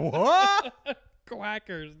 What?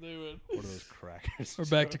 quackers doing. What are those crackers? We're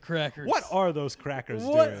back to crackers. What are those crackers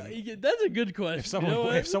doing? That's a good question.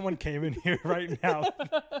 If someone came in here right now.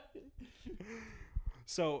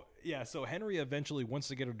 So Henry eventually wants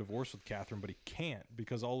to get a divorce with Catherine, but he can't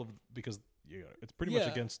because it's pretty much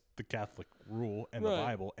against the Catholic rule and the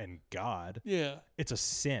Bible and God. Yeah. It's a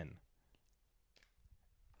sin.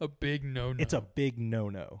 A big no-no. It's a big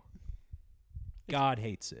no-no. God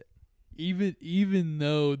hates it. Even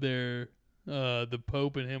though they're the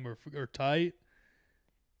Pope and him are tight.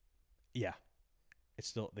 Yeah. It's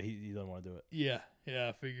still he doesn't want to do it. Yeah,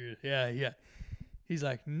 I figured. Yeah. He's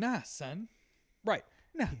like, "Nah, son." Right.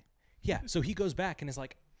 Nah. Yeah. So he goes back and is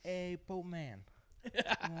like, "Hey, Pope man, you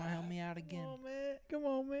want to help me out again?" Come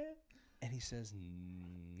on, man. And he says,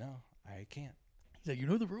 "No, I can't. He's like, "You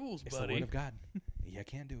know the rules, It's buddy." the word of God. Yeah, I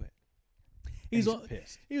can't do it." He's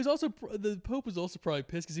pissed. He was also the Pope was also probably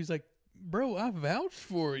pissed because he was like, "Bro, I vouched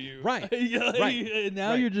for you." Right. Right. And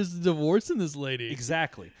now you're just divorcing this lady.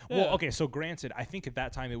 Exactly. Yeah. Well, okay, so granted, I think at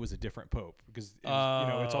that time it was a different pope because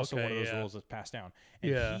it's also one of those rules that's passed down.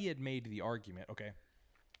 And he had made the argument,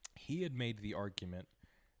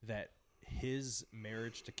 that his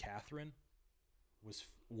marriage to Catherine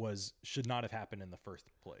should not have happened in the first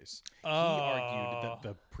place. He argued that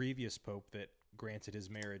the previous pope that granted his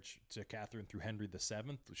marriage to Catherine through Henry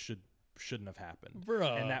VII shouldn't have happened.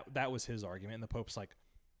 Bruh. And that was his argument. And the Pope's like,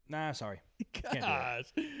 "Nah, sorry. Can't do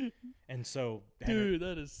Gosh. it." And so Dude,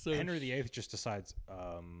 that is so Henry VIII just decides,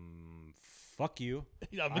 fuck you.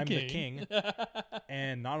 I'm the king.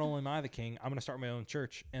 And not only am I the king, I'm going to start my own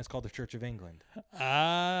church, and it's called the Church of England.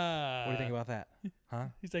 What do you think about that? Huh?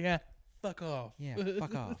 He's like, fuck off. Yeah,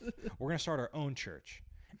 fuck off. We're going to start our own church,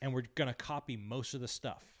 and we're going to copy most of the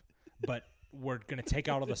stuff, but we're going to take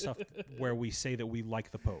out all the stuff where we say that we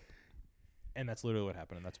like the Pope. And that's literally what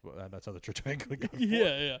happened, and that's how the Church of England got formed.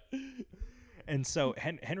 Yeah. And so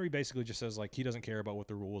Henry basically just says, like, he doesn't care about what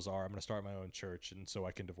the rules are. I'm going to start my own church, and so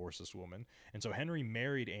I can divorce this woman. And so Henry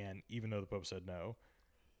married Anne, even though the Pope said no.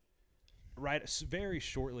 Right, very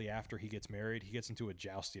shortly after he gets married, he gets into a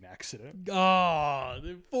jousting accident. Oh,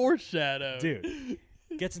 the foreshadow. Dude,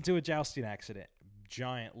 gets into a jousting accident.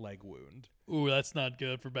 Giant leg wound. Ooh, that's not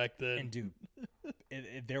good for back then. And dude,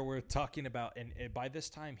 there we're talking about, and by this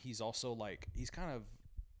time he's also like, he's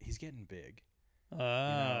getting big.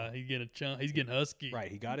 He's getting a chunk. He's getting husky. Right,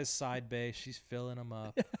 he got his side bay. She's filling him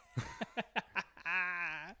up.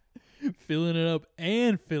 Filling it up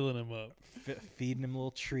and filling him up. Feeding him little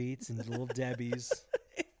treats and little Debbies.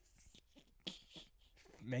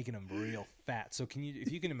 Making him real fat. So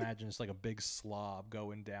if you can imagine, it's like a big slob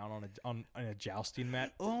going down on a jousting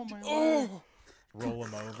mat. Oh my Lord. Roll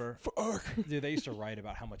him over. Fuck. Dude, they used to write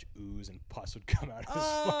about how much ooze and pus would come out of his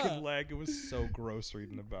fucking leg. It was so gross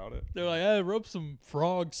reading about it. They're like, hey, rub some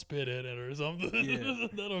frog spit in it or something. Yeah.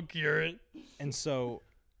 That'll cure it. And so,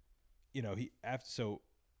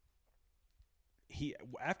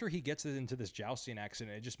 after he gets into this jousting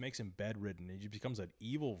accident, it just makes him bedridden. He just becomes an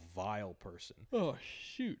evil, vile person. Oh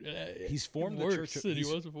shoot! He's formed the church than he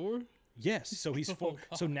was before. Yes, so he's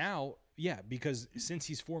so now, because since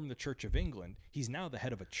he's formed the Church of England, he's now the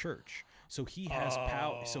head of a church. So he has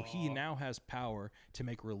power. So he now has power to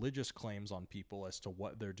make religious claims on people as to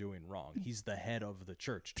what they're doing wrong. He's the head of the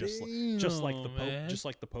church, just like the Pope, just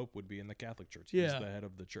like the Pope would be in the Catholic Church. He's the head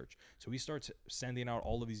of the church. So he starts sending out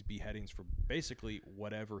all of these beheadings for basically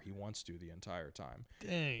whatever he wants to the entire time.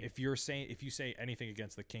 Dang. If you say anything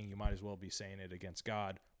against the king, you might as well be saying it against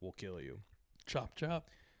God. We'll kill you. Chop chop.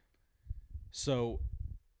 So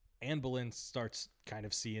Anne Boleyn starts kind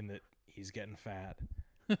of seeing that he's getting fat.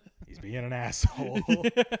 He's being an asshole.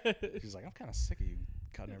 She's like, I'm kind of sick of you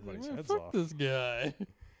cutting everybody's heads off. This guy.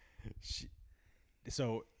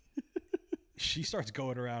 So she starts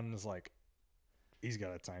going around and is like, he's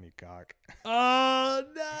got a tiny cock. Oh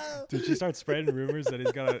no! Dude, she starts spreading rumors that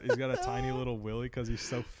he's got a tiny little willy because he's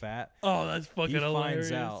so fat. Oh, that's fucking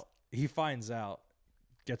hilarious. He finds out,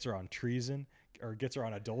 gets her on treason, or gets her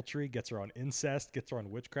on adultery, gets her on incest, gets her on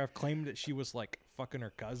witchcraft, claimed that she was like fucking her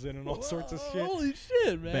cousin and all sorts of shit. Holy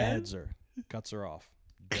shit, man. Beheads her, cuts her off,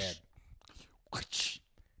 dead.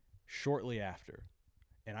 Shortly after,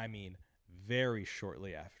 and I mean very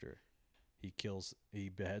shortly after, he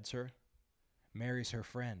beheads her, marries her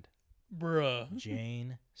friend, bruh,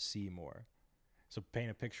 Jane Seymour. So paint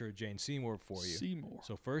a picture of Jane Seymour for you. Seymour.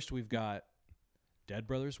 So first we've got dead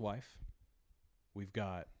brother's wife. We've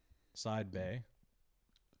got Side Bay.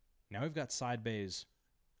 Now we've got Side Bay's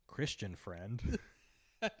Christian friend.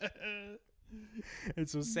 And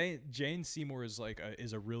so Jane Seymour is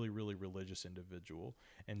is a really, really religious individual,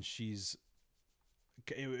 and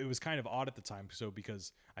it was kind of odd at the time. So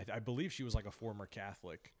because I believe she was like a former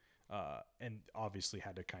Catholic, and obviously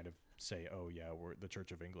had to kind of say, oh yeah, we're the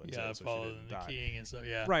Church of England. Yeah, so following the king and stuff.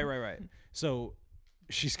 Yeah, right. So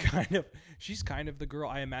she's kind of the girl.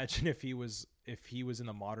 I imagine if he was in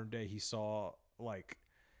the modern day, he saw like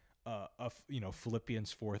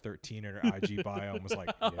Philippians 4:13 in her IG bio and was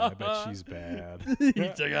like, yeah, I bet she's bad. He's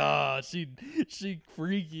like, she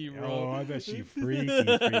freaky, bro. Oh, I bet she freaky,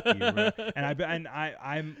 bro. And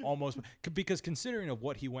I'm almost, because considering of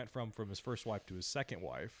what he went from his first wife to his second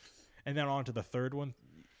wife, and then on to the third one,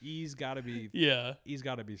 he's got to be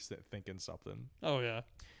thinking something. Oh yeah.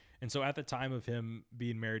 And so at the time of him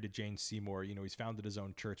being married to Jane Seymour, he's founded his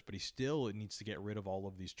own church, but he still needs to get rid of all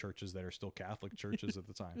of these churches that are still Catholic churches at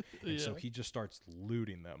the time. And so he just starts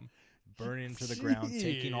looting them, burning them to the ground,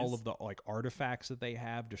 taking all of the artifacts that they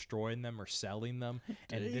have, destroying them or selling them.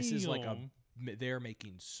 And this is they're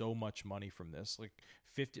making so much money from this. Like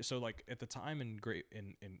 50. So like at the time in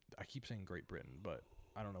I keep saying Great Britain, but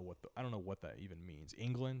I don't know what that even means.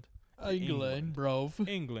 England, bro.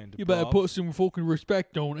 England. You better put some fucking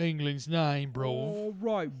respect on England's name, bro. All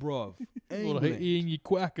right, bruv. I'll hit you in your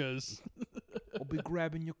quackers. I'll be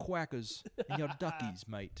grabbing your quackers and your duckies,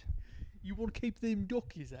 mate. You want to keep them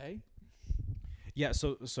duckies, eh? Yeah.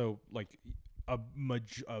 So like a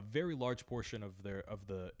very large portion of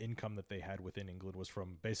the income that they had within England was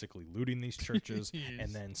from basically looting these churches and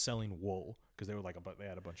then selling wool, because they were they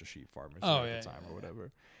had a bunch of sheep farmers at the time or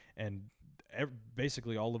whatever, and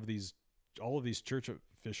basically all of these church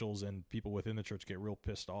officials and people within the church get real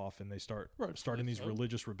pissed off, and they starting these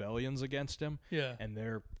religious rebellions against him. Yeah, and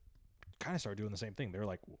they're kind of start doing the same thing. They're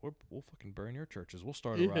like, we'll fucking burn your churches. We'll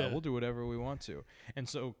start a riot. We'll do whatever we want to. And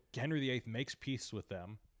so Henry VIII makes peace with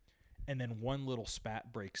them, and then one little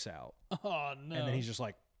spat breaks out. Oh no! And then he's just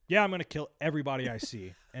like, yeah, I'm going to kill everybody I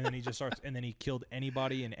see. And then he just starts, and then he killed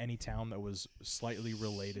anybody in any town that was slightly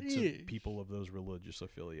related to people of those religious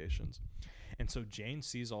affiliations. And so Jane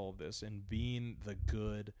sees all of this, and being the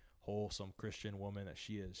good, wholesome Christian woman that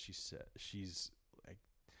she is, she's like,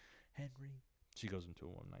 Henry, she goes into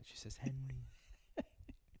it one night. She says, Henry,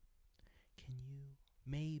 can you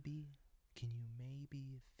maybe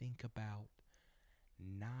think about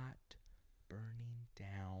not burning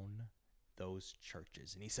down those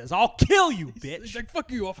churches? And he says, I'll kill you, bitch. He's like, fuck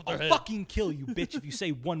you off with I'll their head. fucking kill you, bitch. If you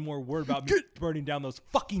say one more word about me burning down those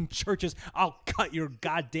fucking churches, I'll cut your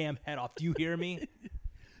goddamn head off. Do you hear me?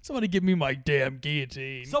 Somebody give me my damn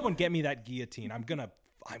guillotine. Someone get me that guillotine. I'm gonna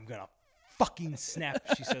fucking snap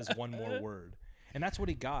if she says one more word. And that's what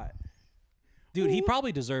he got. Dude, he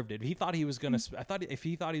probably deserved it. He thought he was gonna. If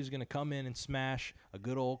he thought he was gonna come in and smash a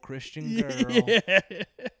good old Christian girl,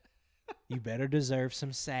 you better deserve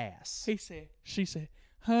some sass. She said,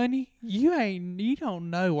 honey, you don't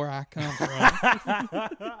know where I come from.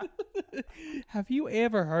 Have you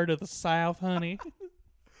ever heard of the South, honey?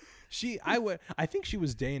 I think she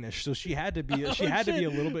was Danish, so she had to be. She had to be a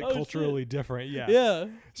little bit culturally different. Yeah. Yeah.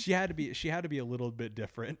 She had to be a little bit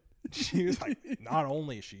different. She was like, not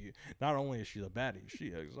only is she the baddie, she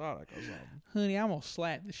exotic or something. Honey, I'm gonna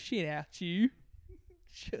slap the shit out you.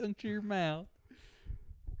 Shut your mouth.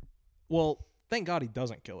 Well, thank God he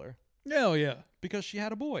doesn't kill her. Oh yeah, because she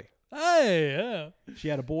had a boy. Hey, yeah. She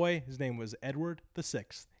had a boy. His name was Edward VI.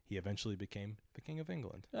 He eventually became the King of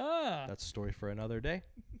England. That's a story for another day.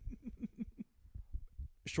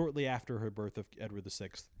 Shortly after her birth of Edward VI,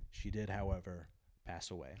 she did, however,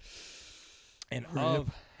 pass away. And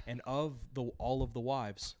of all of the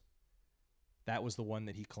wives, that was the one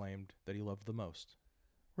that he claimed that he loved the most.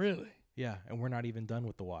 Really? Yeah, and we're not even done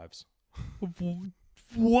with the wives.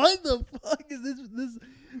 What the fuck is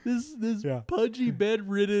this pudgy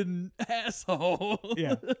bedridden asshole?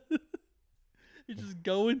 Yeah. He's just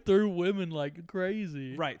going through women like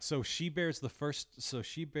crazy. Right. So she bears the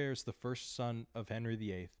first son of Henry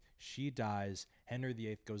VIII. She dies. Henry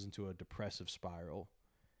VIII goes into a depressive spiral.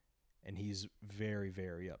 And he's very,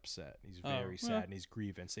 very upset. He's very sad, and he's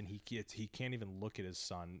grievance, and he can't even look at his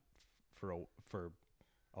son for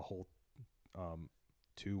a whole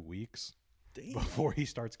 2 weeks. Damn. Before he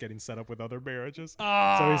starts getting set up with other marriages.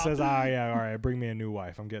 So he says, yeah, all right, bring me a new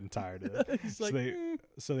wife. I'm getting tired of it.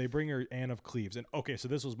 So they bring her Anne of Cleves. And okay, so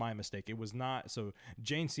this was my mistake. It was not, so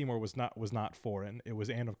Jane Seymour was not foreign. It was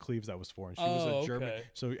Anne of Cleves that was foreign. She was a German. Okay.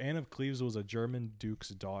 So Anne of Cleves was a German duke's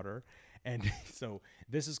daughter. And so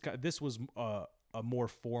this was a more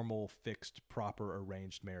formal, fixed, proper,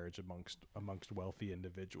 arranged marriage amongst wealthy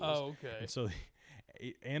individuals. Oh, okay. And so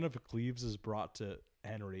Anne of Cleves is brought to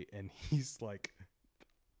Henry, and he's like,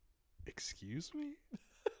 "Excuse me,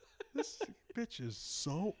 this bitch is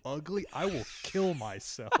so ugly. I will kill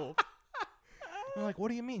myself." I'm like, "What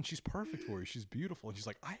do you mean? She's perfect for you. She's beautiful." And she's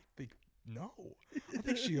like, "I think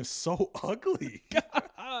she is so ugly."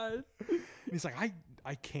 God. And he's like,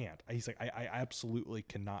 I can't. He's like, I absolutely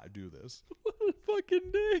cannot do this. What a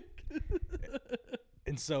fucking dick.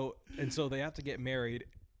 And so they have to get married.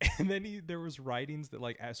 And then there was writings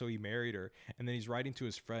that so he married her, and then he's writing to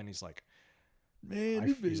his friend. He's like,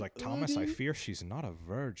 man, he's like, Thomas, I fear she's not a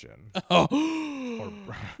virgin. Oh.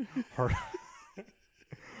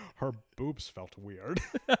 Her boobs felt weird.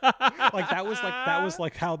 that was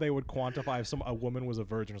like how they would quantify if a woman was a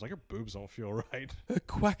virgin. It's like, her boobs don't feel right. Her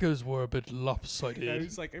quackers were a bit lopsided. Yeah,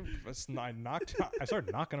 he's like, I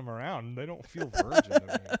started knocking them around. They don't feel virgin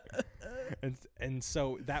to me. And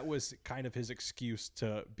so that was kind of his excuse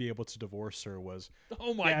to be able to divorce her was,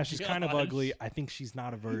 she's kind of ugly. I think she's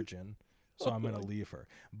not a virgin. So I'm going to leave her.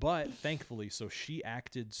 But thankfully, so she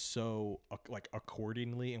acted so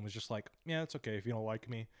accordingly and was just like, yeah, it's okay if you don't like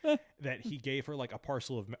me, that he gave her like a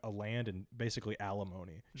parcel of land and basically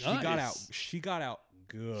alimony. Nice. She got out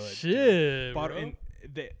good. Shit, but, bro. and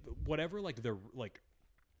whatever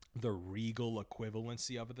the regal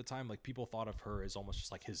equivalency of at the time, like people thought of her as almost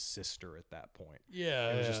just like his sister at that point. Yeah.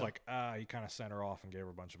 It was just like, he kind of sent her off and gave her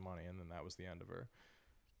a bunch of money, and then that was the end of her.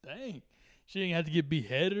 Dang. She didn't have to get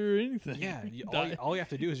beheaded or anything. Yeah, all you have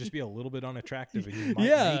to do is just be a little bit unattractive, and you might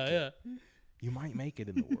make it. You might make it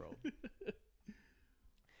in the world.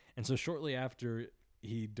 And so shortly after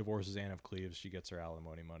he divorces Anne of Cleves, she gets her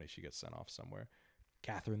alimony money. She gets sent off somewhere.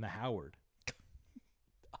 Catherine the Howard.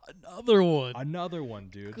 Another one,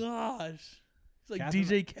 dude. Gosh. It's like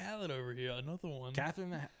DJ Khaled over here. Another one.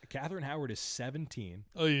 Catherine Howard is 17.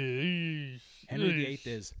 Oh, yeah. Henry VIII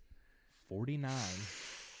is 49.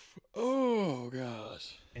 Oh,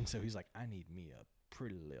 gosh. And so he's like, I need me a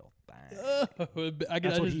pretty little thing.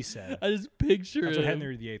 That's what he said. I just picture That's him. what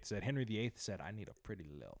Henry VIII said. Henry VIII said, I need a pretty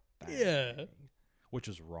little thing. Yeah. Which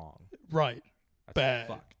is wrong. Right. That's Bad.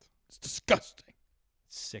 fucked. It's disgusting.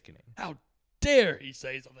 It's sickening. How dare he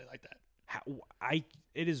say something like that?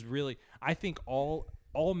 It is really, I think all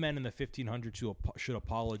men in the 1500s should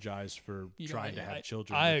apologize for trying to have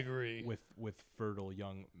children. I agree. With fertile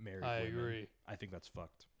young married women. I agree. I think that's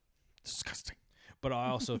fucked. Disgusting. But I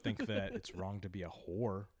also think that it's wrong to be a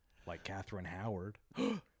whore like Catherine Howard,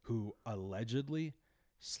 who allegedly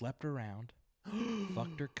slept around,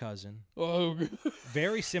 fucked her cousin. Oh,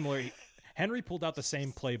 Very similar. Henry pulled out the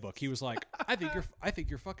same playbook. He was like, I think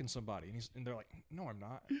you're fucking somebody. And they're like, no, I'm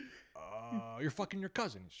not. You're fucking your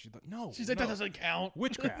cousin. She's like, no. She's like, no. that doesn't count.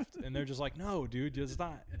 Witchcraft. And they're just like, no, dude, it's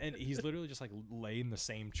not. And he's literally just like laying the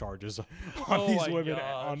same charges on these women,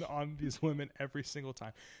 on these women every single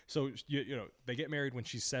time. So, you know, they get married when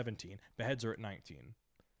she's 17. Beheads her at 19.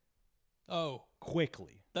 Oh.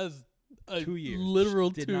 Quickly. That's 2 years. Literal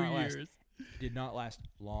Did 2 not years. Did not last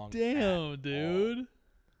long. Damn, dude.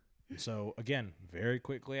 So, again, very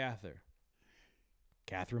quickly after,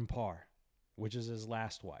 Catherine Parr, which is his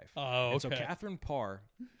last wife. Oh, okay. And so Catherine Parr,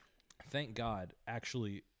 thank God,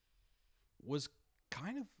 actually was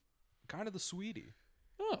kind of the sweetie.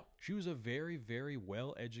 Oh. She was a very, very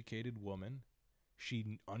well-educated woman.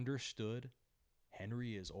 She understood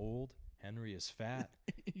Henry is old. Henry is fat.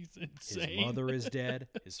 He's insane. His mother is dead.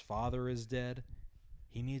 His father is dead.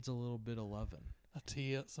 He needs a little bit of loving.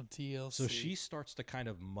 Some TLC. So she starts to kind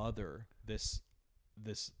of mother this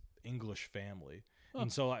English family. Huh.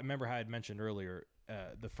 And so I remember how I had mentioned earlier,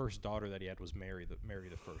 the first daughter that he had was Mary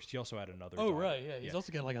the First. He also had another daughter. Right, yeah. He's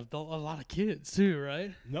also got like a lot of kids too,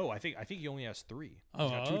 right? No, I think he only has 3.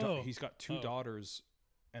 He's got two daughters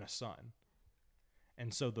and a son.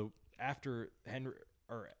 And so after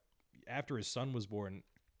his son was born,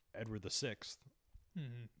 Edward VI,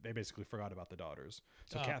 they basically forgot about the daughters.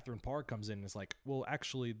 So Catherine Parr comes in and is like, well,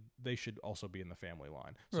 actually, they should also be in the family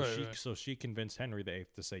line. So she convinced Henry VIII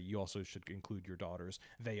to say, you also should include your daughters.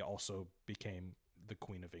 They also became the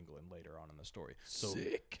Queen of England later on in the story. So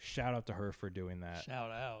Sick. Shout out to her for doing that.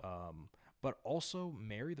 Shout out. But also,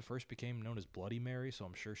 Mary the First became known as Bloody Mary, so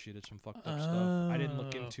I'm sure she did some fucked up stuff. I didn't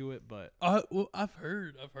look into it, but well, I've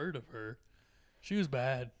heard of her. She was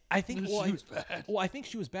bad. I think she was bad. Well, I think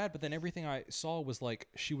she was bad, but then everything I saw was like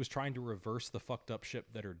she was trying to reverse the fucked up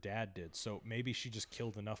shit that her dad did. So maybe she just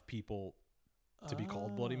killed enough people to be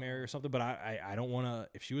called Bloody Mary or something. But I don't want to.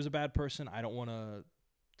 If she was a bad person, I don't want to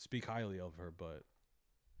speak highly of her. But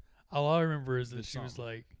all I remember is that she was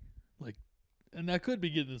like, and I could be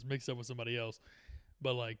getting this mixed up with somebody else,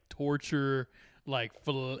 but like torture, like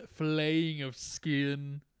filleting of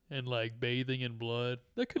skin, and like bathing in blood.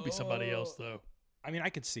 That could be somebody else though. I mean, I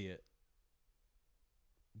could see it.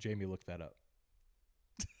 Jamie, look that up.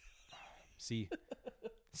 See,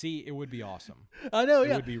 it would be awesome. I know,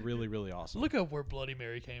 It would be really, really awesome. Look up where Bloody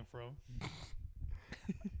Mary came from.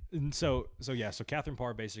 And so Catherine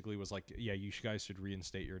Parr basically was like, yeah, you guys should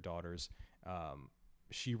reinstate your daughters.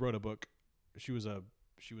 She wrote a book. She was a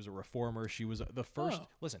reformer. She was the first.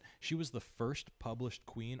 Listen, she was the first published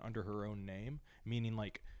queen under her own name, meaning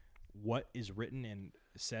like what is written and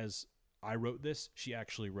says I wrote this. She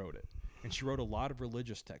actually wrote it, and she wrote a lot of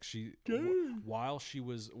religious texts. While she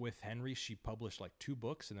was with Henry, she published like 2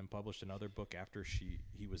 books, and then published another book after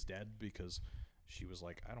he was dead because she was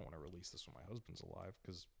like, I don't want to release this when my husband's alive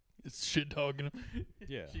because it's shit dogging him.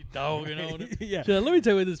 Yeah, she dogging on him. Yeah, let me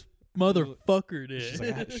tell you what this motherfucker did. She's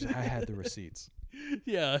like, I had the receipts.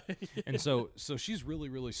 Yeah. And so she's really,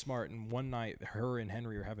 really smart. And one night, her and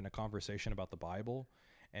Henry are having a conversation about the Bible,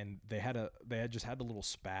 and they had just had a little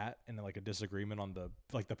spat and like a disagreement on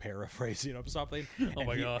the paraphrasing of something. Oh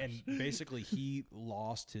my gosh! And basically, he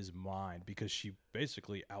lost his mind because she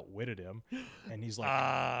basically outwitted him, and he's like,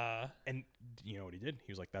 and you know what he did?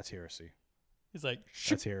 He was like, "That's heresy." He's like,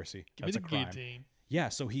 "That's heresy. That's a crime." Guillotine. Yeah.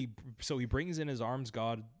 So he brings in his armed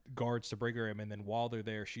guards to bring her in, and then while they're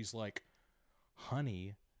there, she's like,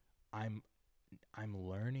 honey, I'm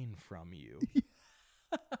learning from you.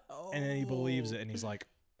 And then he believes it, and he's like,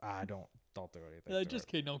 don't do anything. I just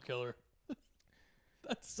can't, don't kill her.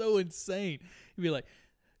 That's so insane. He'd be like,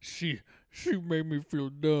 she made me feel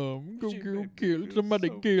dumb. Go kill somebody,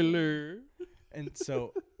 kill her. And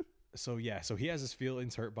so he has his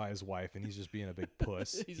feelings hurt by his wife, and he's just being a big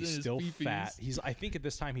puss. He's still fat. I think at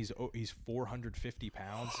this time he's 450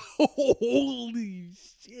 pounds. Holy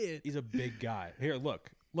shit! He's a big guy. Here, look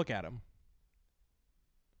at him.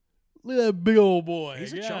 Look at that big old boy.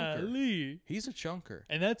 He's a chunker. Golly. He's a chunker.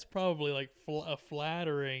 And that's probably like a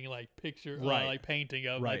flattering like picture, Right. like painting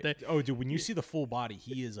of Right. like that. Oh, dude, when you see the full body,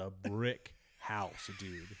 he is a brick house,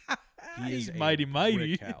 dude. He is He's a mighty.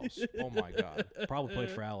 brick house. Oh my god. Probably played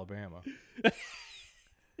for Alabama.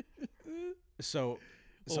 So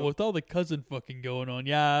Well, with all the cousin fucking going on,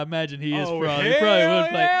 yeah, I imagine he is Oh, probably. He probably would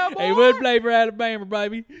play. hell yeah, He boy. would play for Alabama,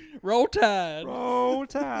 baby. Roll Tide. roll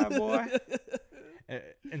tide, boy.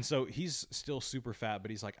 And so he's still super fat,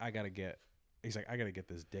 but he's like, I gotta get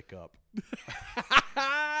this dick up.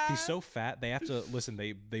 He's so fat. They have to listen.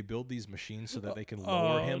 They build these machines so that they can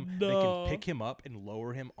lower him. No. They can pick him up and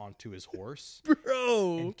lower him onto his horse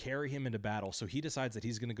Bro. and carry him into battle. So he decides that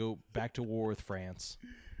he's gonna go back to war with France.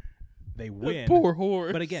 They win. Poor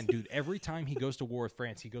horse. But again, dude, every time he goes to war with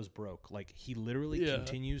France, he goes broke. Like, he literally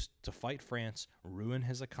continues to fight France, ruin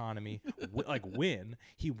his economy, win.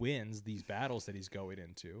 He wins these battles that he's going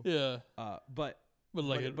into. Yeah. But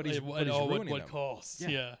Like, but he's what ruining them. costs?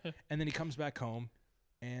 Yeah. Yeah. And then he comes back home,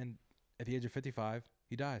 and at the age of 55,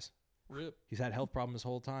 he dies. Rip. He's had health problems this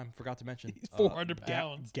whole time. Forgot to mention. He's 400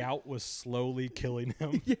 pounds. Gout was slowly killing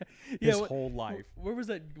him Yeah. his whole life. Where was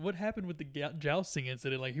that? What happened with the jousting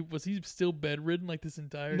incident? Like, was he still bedridden like this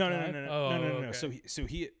entire time? No. So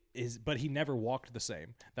he is, but he never walked the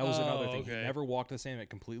same. That was another thing. Okay. He never walked the same. It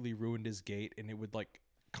completely ruined his gait, and it would like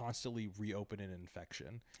constantly reopen an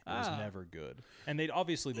infection. It was never good. And they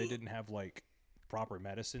didn't have like proper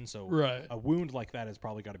medicine, so Right. a wound like that has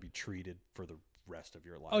probably got to be treated for the rest of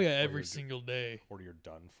your life. Oh yeah, or every you're single day. or you're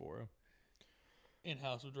done for. In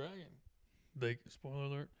House of Dragon, spoiler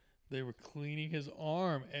alert, they were cleaning his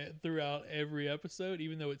arm throughout every episode,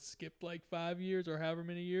 even though it skipped like 5 years or however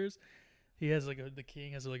many years. He has the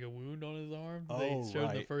king has like a wound on his arm. They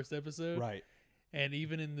showed in the first episode, Right. And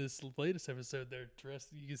even in this latest episode, they're dressed.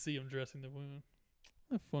 You can see him dressing the wound.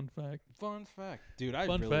 A fun fact. Fun fact, dude.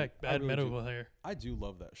 Bad medical hair. I do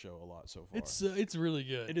love that show a lot so far. It's really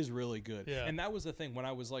good. It is really good. Yeah. And that was the thing when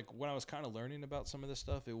I was kind of learning about some of this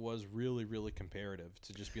stuff, it was really, really comparative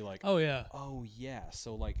to just be like, Oh yeah. oh yeah.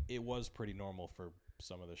 So like it was pretty normal for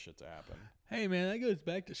some of this shit to happen. Hey man, that goes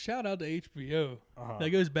back to shout out to HBO. Uh-huh. That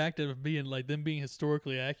goes back to being like them being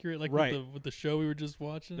historically accurate, like Right. with the show we were just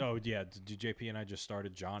watching. Oh yeah, JP and I just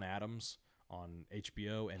started John Adams on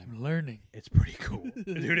HBO, and I'm learning. it's pretty cool,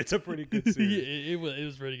 dude. It's a pretty good series. it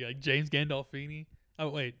was pretty good. Like James Gandolfini. Oh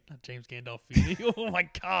wait, not James Gandolfini. Oh my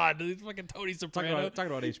God, it's fucking Tony Soprano.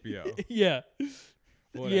 Talking about HBO. Yeah,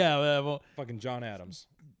 Whatever. yeah. Well, Fucking John Adams,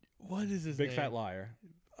 what is his big name? fat liar.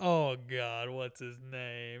 Oh God, what's his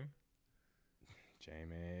name?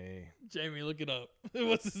 Jamie, look it up.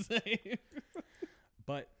 What's his name?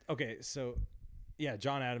 But okay, so yeah,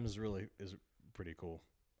 John Adams is pretty cool.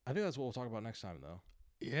 I think that's what we'll talk about next time, though.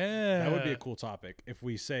 Yeah, That would be a cool topic if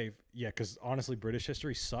we say, yeah, because honestly, British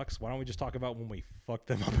history sucks. Why don't we just talk about when we fucked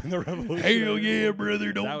them up in the revolution? Hell yeah, brother!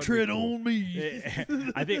 That Don't would be tread cool. on me.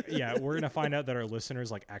 I think, yeah, we're going to find out that our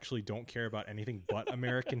listeners like actually don't care about anything but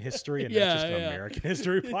American history, and Yeah, that's just an yeah. American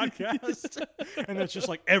history podcast. And that's just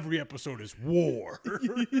like every episode is war.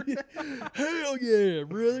 Hell yeah,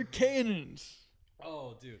 brother! Cannons.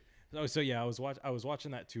 Oh, dude. So yeah, I was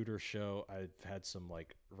watching that Tudor show. I had some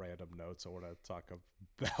like random notes I want to talk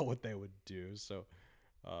about what they would do. So,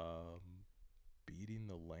 beating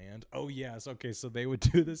the land. Oh yes, okay. So they would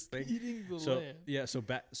do this thing. Beating the so land. yeah, so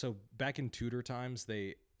back in Tudor times,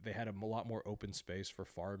 they had a lot more open space for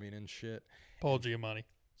farming and shit. Paul Giamatti.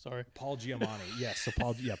 Sorry. Paul Giamatti, yes. So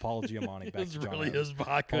Paul Giamatti. Back It's to John really Adams. his.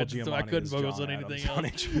 I couldn't Giamatti focus is on John anything Adams else. on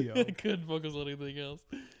HBO. I couldn't focus on anything else.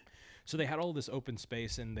 So they had all this open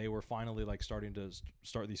space, and they were finally like starting to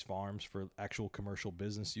start these farms for actual commercial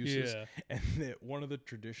business uses. Yeah. And one of the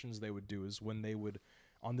traditions they would do is when they would,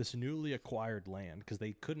 on this newly acquired land, because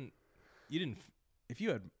they couldn't, if you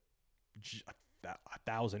had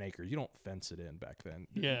 1,000 acres, you don't fence it in back then.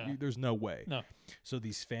 Yeah. There's no way. No. So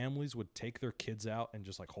these families would take their kids out and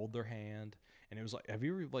just like hold their hand. And it was like, have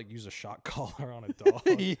you ever like used a shock collar on a dog?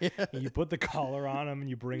 Yeah. And you put the collar on them and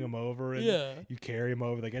you bring them over and Yeah. you carry them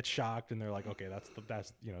over. They get shocked and they're like, okay, that's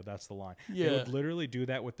the line. Yeah. They would literally do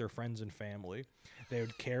that with their friends and family. They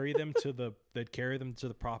would carry them to the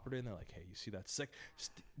property and they're like, hey, you see that sick?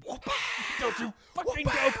 Don't you fucking go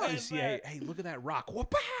past that. Hey, look at that rock.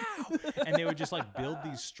 And they would just like build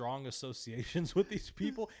these strong associations with these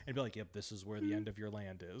people and be like, yep, this is where the end of your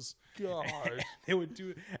land is. God. They would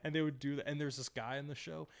do that. And there's this guy in the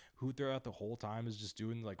show who throughout the whole time is just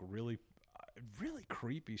doing like really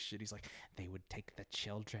creepy shit. He's like, they would take the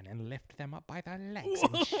children and lift them up by their legs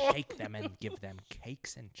and shake them and give them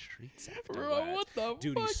cakes and treats afterwards. Bro, what the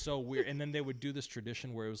Dude, fuck? he's so weird. And then they would do this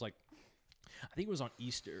tradition where it was like I think it was on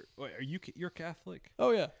Easter. Wait, you're Catholic?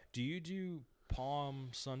 Oh yeah. Do you do Palm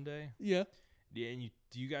Sunday? Yeah. Yeah, and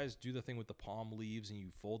do you guys do the thing with the palm leaves and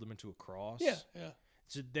you fold them into a cross? Yeah. Yeah.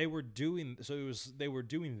 So they were doing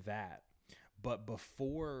that, but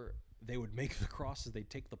before they would make the crosses, they'd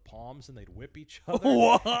take the palms and they'd whip each other.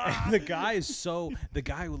 What? And the guy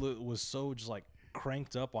was so just like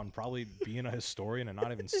cranked up on probably being a historian and not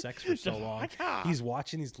having sex for so long. He's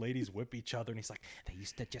watching these ladies whip each other, and he's like, they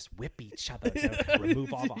used to just whip each other to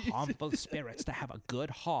remove all the harmful spirits to have a good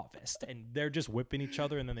harvest. And they're just whipping each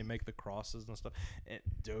other, and then they make the crosses and stuff. And,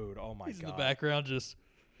 dude, oh my He's God. in the background just,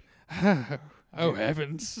 oh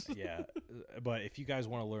heavens. Yeah, but if you guys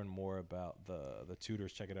want to learn more about the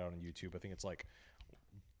Tudors, check it out on YouTube. I think it's like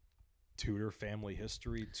Tudor family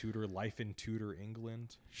history, Tudor life in Tudor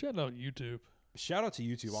England. Shout out YouTube. Shout out to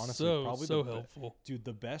YouTube, honestly. So, probably so helpful. Dude,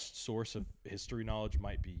 the best source of history knowledge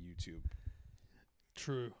might be YouTube.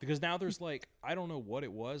 True. Because now there's like, I don't know what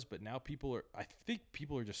it was, but now I think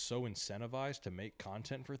people are just so incentivized to make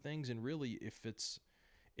content for things. And really, if it's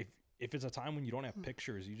a time when you don't have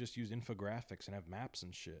pictures, you just use infographics and have maps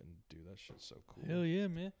and shit. And dude, that shit's so cool. Hell yeah,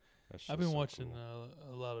 man. I've been so watching cool.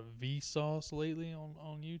 a lot of Vsauce lately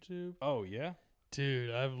on YouTube. Oh, yeah?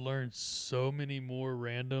 Dude, I've learned so many more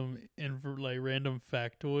random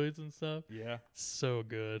factoids and stuff. Yeah. So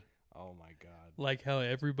good. Oh my God. Like how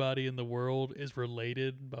everybody in the world is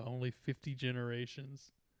related by only 50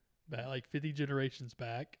 generations. Like 50 generations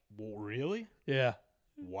back. Well, really? Yeah.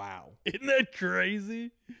 Wow. Isn't that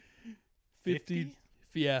crazy? 50?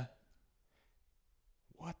 Yeah.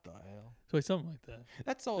 What the hell? So something like that.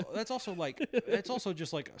 That's also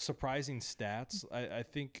just like surprising stats. I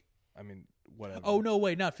think, I mean, whatever. Oh no,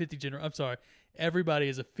 wait, not 50 I'm sorry. Everybody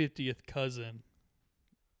is a 50th cousin.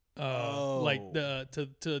 Like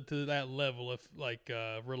to that level of like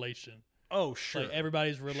relation. Oh, sure. Like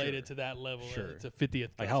everybody's related to that level. Sure. To 50th cousin.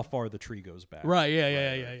 Like how far the tree goes back. Right,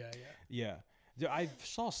 yeah. Yeah. Dude, I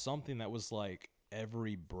saw something that was like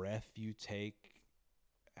every breath you take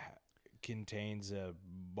contains a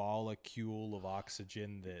molecule of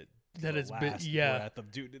oxygen that is breath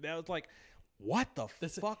of, dude, that was like, what the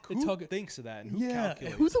fuck? Who thinks of that? And who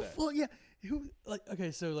calculates who the that? fuck? Yeah, who? Like,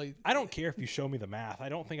 okay, so like, I don't care if you show me the math. I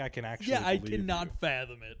don't think I can actually. Yeah, I believe cannot you.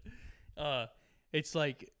 fathom it. It's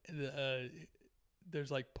like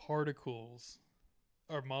there's like particles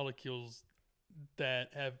or molecules that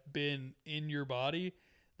have been in your body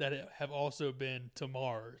that have also been to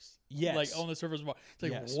Mars. Yes, like on the surface of Mars. It's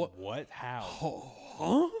like, yes. What? How?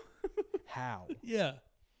 Huh? How? Yeah.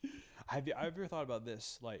 Have you ever thought about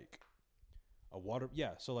this? Like a water.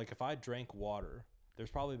 Yeah. So like if I drank water, there's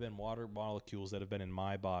probably been water molecules that have been in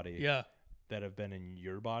my body. Yeah. That have been in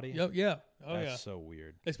your body. Yep. Yeah. Oh, That's so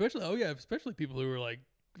weird. Especially people who are like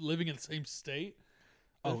living in the same state.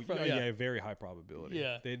 Yeah, very high probability.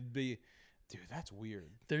 Yeah. They'd be, dude, that's weird.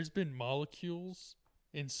 There's been molecules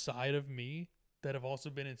inside of me that have also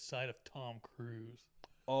been inside of Tom Cruise.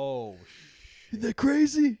 Oh, shit. Isn't that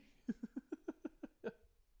crazy?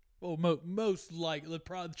 Well, most likely,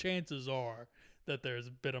 the chances are that there's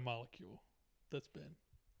been a molecule that's been.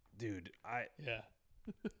 Dude, yeah.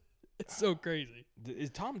 It's so crazy.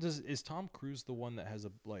 Is Tom Cruise the one that has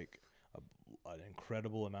an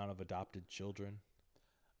incredible amount of adopted children?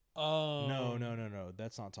 No.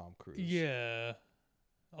 That's not Tom Cruise. Yeah.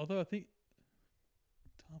 Although I think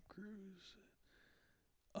Tom Cruise.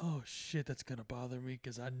 Oh shit, that's gonna bother me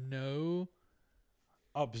because I know.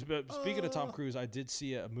 Oh, speaking of Tom Cruise, I did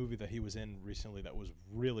see a movie that he was in recently that was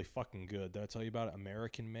really fucking good. Did I tell you about it?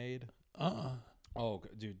 American Made. Oh,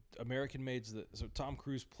 dude, American Made's so Tom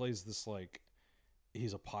Cruise plays this like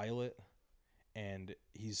he's a pilot and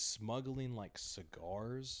he's smuggling like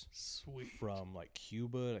cigars from like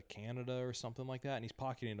Cuba to Canada or something like that, and he's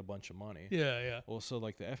pocketing a bunch of money. Yeah. Well, so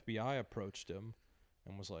like the FBI approached him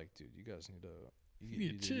and was like, "Dude, you guys need to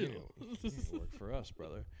chill. You need to work for us,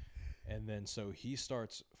 brother." And then so he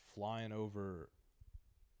starts flying over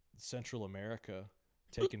Central America,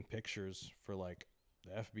 taking pictures for like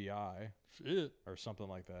the FBI or something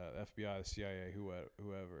like that. FBI, the CIA,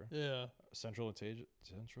 whoever. Yeah. Central Intelligence,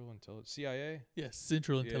 CIA. Yes,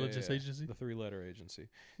 Central Intelligence Agency. The 3-letter agency.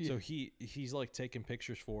 Yeah. So he's like taking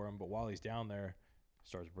pictures for him, but while he's down there,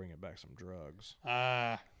 starts bringing back some drugs.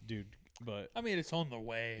 Dude. But I mean, it's on the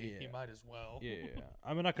way. Yeah. You might as well. Yeah.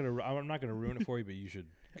 I'm not gonna ruin it for you, but you should.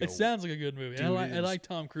 It sounds like a good movie. I like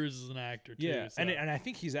Tom Cruise as an actor too. Yeah, so. and I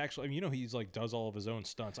think he's actually. I mean, he's like does all of his own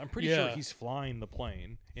stunts. I'm pretty sure he's flying the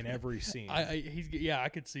plane in every scene. I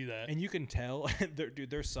could see that. And you can tell, dude.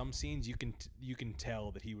 There's some scenes you can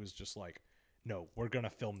tell that he was just like no, we're gonna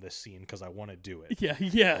film this scene because I want to do it. Yeah,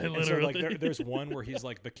 And literally. so like there's one where he's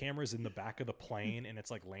like the camera's in the back of the plane and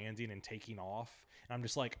it's like landing and taking off, and I'm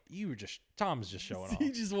just like, Tom's just showing off.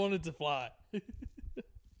 He just wanted to fly.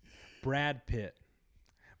 Brad Pitt.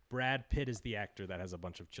 Brad Pitt is the actor that has a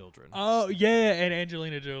bunch of children. Oh yeah, and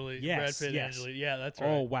Angelina Jolie. Yes, Brad Pitt, yes. and Angelina. Yeah, that's right.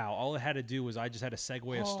 Oh wow! All it had to do was I just had to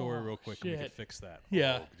segue a story Oh, real quick and we could shit. fix that.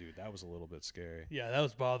 Yeah. Oh, dude, that was a little bit scary. Yeah, that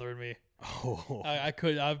was bothering me. Oh,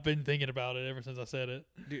 I've been thinking about it ever since I said it.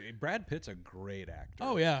 dude, Brad Pitt's a great actor.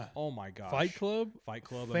 Oh yeah. Oh my gosh. Fight Club,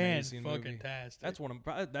 amazing movie. fantastic.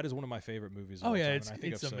 That is one of my favorite movies. Of Oh all yeah, time, it's and I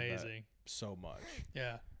think it's I've said that amazing. so much.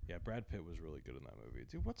 Yeah. Yeah, Brad Pitt was really good in that movie.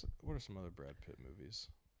 Dude, what are some other Brad Pitt movies?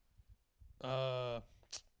 Mr.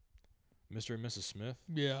 and Mrs. Smith.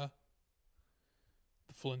 Yeah.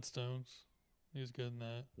 The Flintstones. He was good in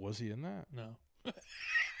that. Was he in that? No.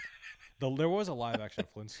 There was a live action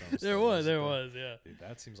Flintstones. There was, yeah. Dude,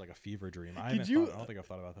 that seems like a fever dream. I Could don't think I've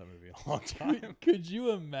thought about that movie in a long time. Could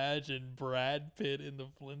you imagine Brad Pitt in the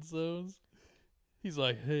Flintstones? He's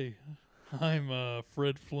like, hey, I'm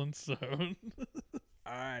Fred Flintstone.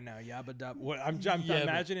 All right, now yabba dabba. I'm Yeah,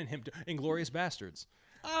 imagining him. Inglorious Bastards.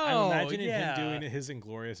 Oh, I'm imagining yeah. him doing his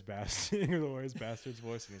Inglorious Bastards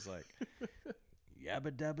voice, and he's like,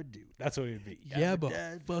 yabba dabba doo. That's what he'd be.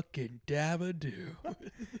 Yabba fucking dabba doo.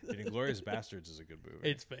 Dude, Inglorious Bastards is a good movie.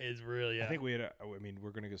 It's really, yeah. I think we're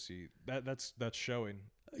gonna go see that. That's showing.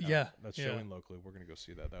 Yeah, that's yeah. showing locally. We're gonna go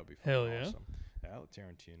see that. That would be fun. Hell yeah. Awesome.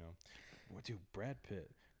 Tarantino. What, dude? Brad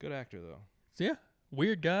Pitt, good actor though. So, yeah,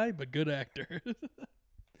 weird guy, but good actor.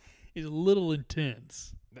 He's a little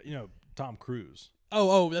intense. Tom Cruise.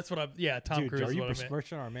 Oh, that's what Tom Dude, Cruise. are you is what I meant.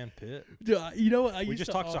 besmirching our man Pitt? Dude, you know what? We just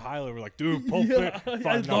talked so highly. We're like, dude, Pulp Yeah, Fiction.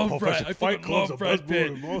 I love Brad. I Fight fucking Club's the love Brad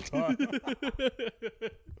best movie of all time.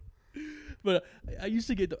 But I used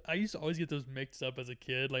to always get those mixed up as a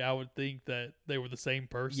kid. Like I would think that they were the same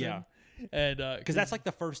person. Yeah. And because that's like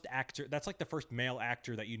the first actor. That's like the first male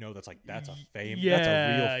actor that that's like that's a yeah, that's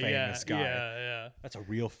a real famous guy. Yeah. That's a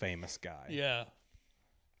real famous guy. Yeah.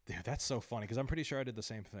 Dude, that's so funny because I'm pretty sure I did the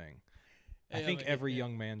same thing. I think every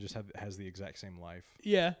young man just has the exact same life.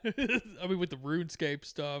 Yeah. I mean, with the RuneScape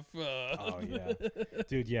stuff. Oh, yeah.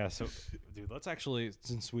 Dude, yeah. So, dude, let's actually,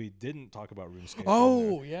 since we didn't talk about RuneScape.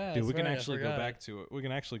 Oh, yeah. Dude, we can actually go back to it. We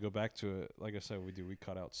can actually go back to it. Like I said, we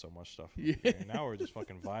cut out so much stuff. Yeah. And now we're just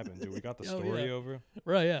fucking vibing, dude. We got the story over.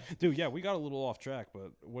 Right, yeah. Dude, yeah, we got a little off track,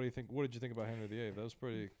 but what do you think? What did you think about Henry VIII? That was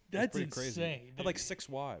pretty That's pretty insane. Crazy. Had like 6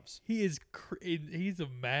 wives. He is he's a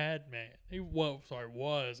madman. He was a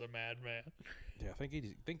madman. Yeah, thank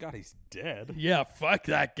God he's dead. Yeah, fuck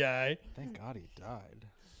that guy. Thank God he died.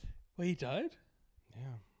 Wait, he died?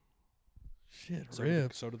 Yeah. Shit,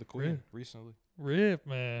 RIP. So did the Queen recently. RIP,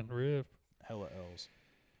 man, RIP. Hella L's.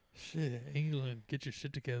 Shit, England, get your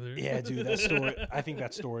shit together. Yeah, dude, that story. I think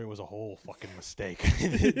that story was a whole fucking mistake.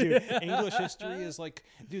 Dude, English history is like,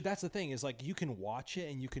 dude, that's the thing is like you can watch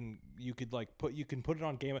it and you could put it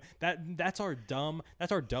on Game of that's our dumb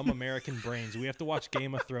American brains. We have to watch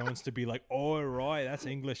Game of Thrones to be like, oh right, that's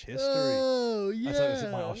English history. Oh yeah, that's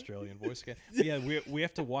my Australian voice again. But yeah, we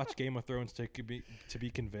have to watch Game of Thrones to be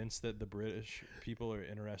convinced that the British people are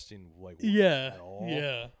interesting. Like yeah, at all.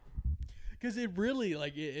 Yeah. Because it really,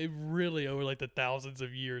 it really over like the thousands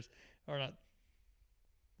of years, or not.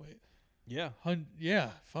 Wait. Yeah.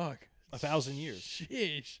 Fuck. 1,000 years.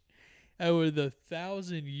 Sheesh. Over the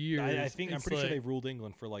 1,000 years. I'm pretty sure they've ruled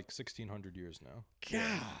England for like 1,600 years now.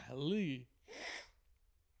 Golly.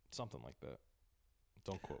 Something like that.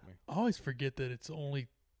 Don't quote me. I always forget that it's only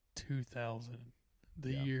 2000.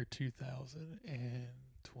 The year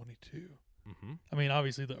 2022. Mm-hmm. I mean,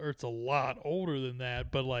 obviously the Earth's a lot older than that,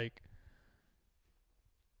 but like.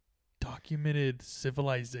 Documented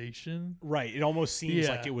civilization, right? It almost seems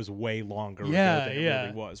like it was way longer ago than it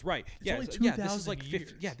really was, right? It's This is like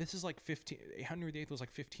years. this is like 15. Henry VIII was like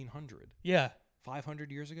 1500. Yeah,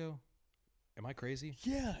 500 years ago. Am I crazy?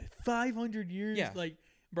 Yeah, 500 years. Yeah, like.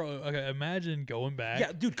 Bro, okay, imagine going back.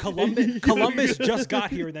 Yeah, dude, Columbus just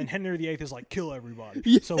got here, and then Henry VIII is like, kill everybody.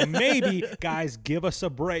 Yeah. So maybe, guys, give us a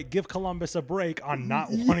break. Give Columbus a break on not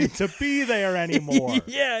wanting to be there anymore.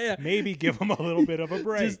 Yeah. Maybe give him a little bit of a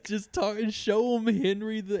break. Just talk and show him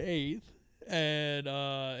Henry VIII, and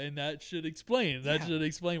that should explain. That should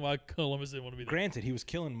explain why Columbus didn't want to be there. Granted, he was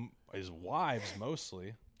killing his wives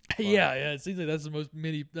mostly. Yeah. It seems like that's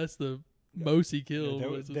the most he killed.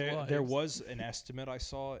 There was an estimate I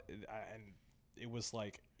saw, and it was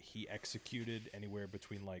like he executed anywhere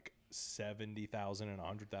between like 70,000 and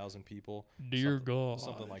 100,000 people. Dear God,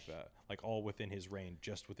 something like that. Like all within his reign,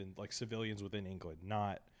 just within like civilians within England,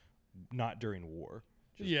 not during war.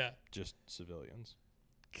 Just civilians.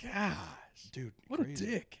 Gosh, dude, what crazy. a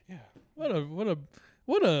dick. Yeah. What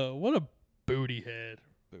a booty head.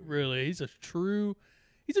 Really, he's a true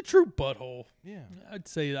butthole. Yeah. I'd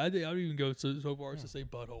say I'd even go so far as to say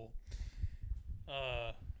butthole.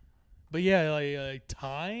 But yeah, like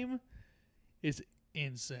time is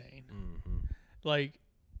insane. Mm-hmm. Like,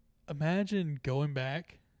 imagine going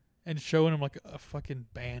back and showing him like a fucking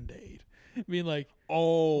Band-Aid. Being like,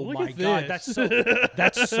 oh look my at God, this.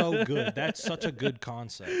 that's so good. That's such a good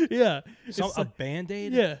concept. Yeah. So It's a like,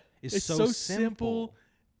 Band-Aid yeah. is It's so simple,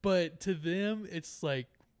 but to them, it's like,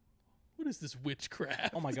 what is this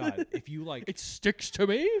witchcraft? Oh my God, if you like, it sticks to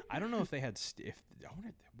me. I don't know if they had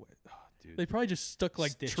dude. They probably just stuck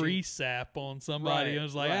like Stitching. tree sap on somebody and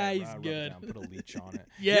was like, he's good. Put a leech on it.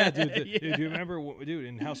 Yeah, dude. yeah. Dude, do you remember, dude,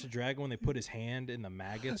 in House of Dragon when they put his hand in the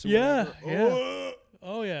maggots? Or Yeah, whatever? yeah.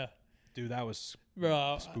 Oh yeah, Dude, that was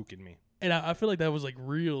bro. spooking me. And I feel like that was like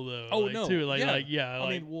real though. Oh like, no, too. Like, yeah. Like, I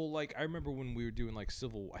mean, well, like I remember when we were doing like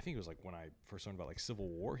I think it was like when I first learned about like Civil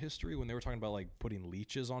War history when they were talking about like putting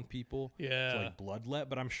leeches on people. Yeah. To, like bloodlet,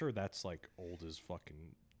 but I'm sure that's like old as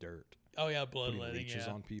fucking dirt. Oh yeah, Putting bloodletting. leeches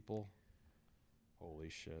Yeah. on people. Holy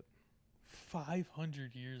shit.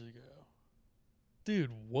 500 years ago,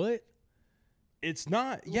 dude. What? It's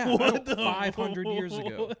not. Yeah, What 500 years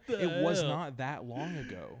ago. what the It was hell? not that long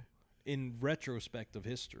ago. In retrospect of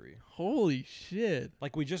history, Holy shit!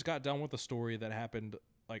 like we just got done with a story that happened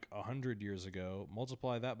like 100 years ago.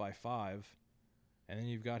 Multiply that by 5, and then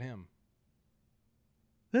you've got him.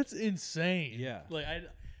 That's insane. Yeah.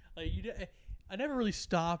 I never really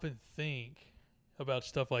stop and think about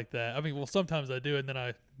stuff like that. I mean, well, sometimes I do, and then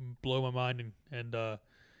I blow my mind and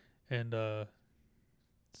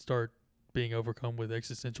start being overcome with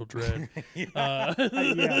existential dread. Yeah.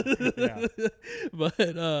 But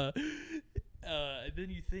then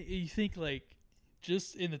you think like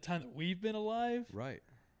just in the time that we've been alive, Right.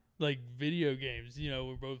 like video games. You know,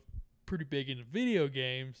 we're both pretty big into video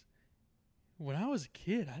games. When I was a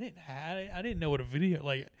kid, I didn't know what a video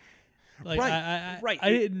like. Like Right. I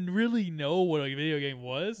didn't really know what a video game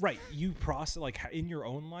was. Right. You process like in your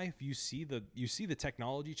own life, you see the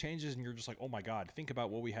technology changes, and you're just like, oh my God, think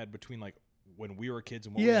about what we had between like when we were kids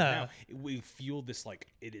and what we have now. We feel this like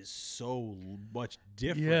it is so much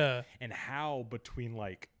different. Yeah. And how between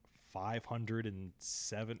like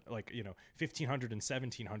 507 like 1500 and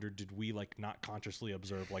 1700 did we like not consciously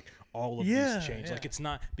observe like all of these changes? Yeah. Like it's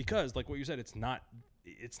not, because like what you said, it's not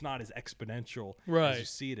as exponential Right. as you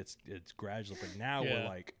see it. It's gradual, but now we're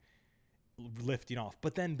like lifting off.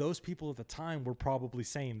 But then those people at the time were probably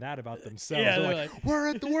saying that about themselves. Yeah, they're like, we're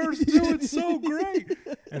at the worst, doing so great.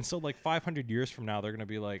 And so like 500 years from now, they're gonna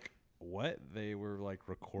be like, what? They were like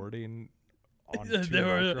recording on two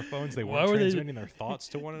microphones. They weren't transmitting their thoughts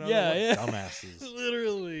to one another. Yeah. Dumbasses.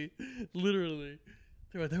 Literally.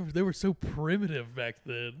 They were so primitive back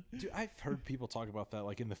then. Dude, I've heard people talk about that.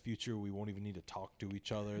 Like in the future, we won't even need to talk to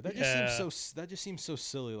each other. That just seems so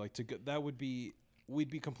silly. Like we'd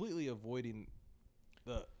be completely avoiding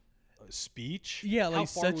the speech. Yeah, like how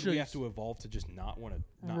far such would we have to evolve to just not want to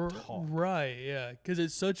talk? Right, yeah, because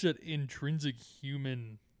it's such an intrinsic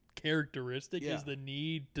human characteristic is the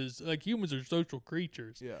need to, like, humans are social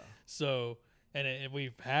creatures. Yeah. So, and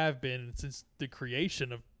we have been since the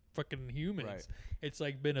creation of fucking humans. Right. It's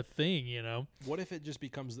like been a thing, you know. What if it just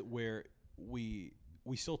becomes where we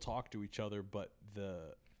still talk to each other, but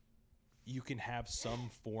you can have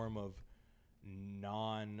some form of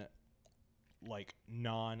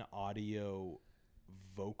non-audio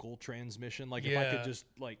vocal transmission. Like if I could just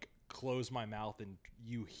like close my mouth and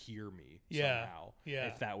you hear me somehow. Yeah.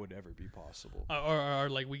 If that would ever be possible. Or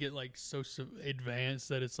like we get like so advanced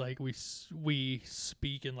that it's like we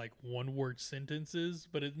speak in like one word sentences,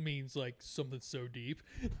 but it means like something so deep.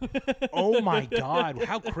 Oh my God.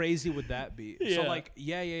 How crazy would that be? Yeah. So like,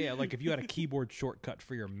 yeah. Like if you had a keyboard shortcut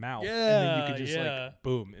for your mouth and Yeah, then you could just like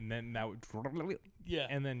boom, and then that would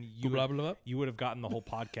and then you would have gotten the whole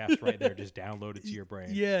podcast right there, just downloaded to your brain.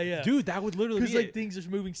 Yeah. Dude, that would literally be because like things are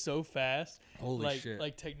moving so fast. Holy shit.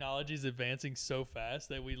 Like technology is advancing so fast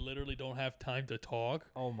that we literally don't have time to talk.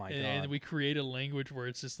 Oh my God. And we create a language where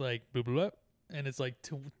it's just like blah, blah, blah, and it's like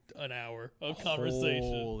an hour of conversation.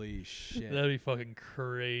 Holy shit. That'd be fucking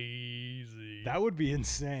crazy. That would be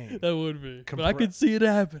insane. That would be. But I could see it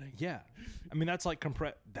happening. Yeah. I mean, that's like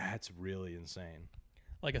that's really insane.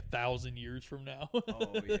 Like 1,000 years from now.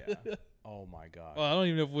 Oh yeah. Oh my God. Well, I don't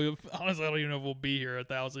even know if we'll be here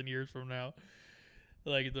 1,000 years from now.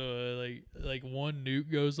 Like like one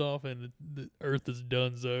nuke goes off and the Earth is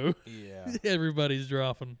donezo. Yeah. Everybody's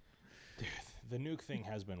dropping. Dude, the nuke thing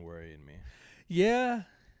has been worrying me. Yeah.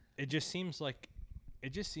 It just seems like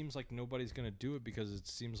it just seems like nobody's gonna do it because it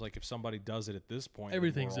seems like if somebody does it at this point,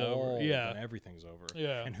 Everything's over. Yeah. then everything's over.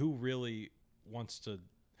 Yeah. And who really wants to?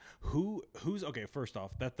 Who's okay? First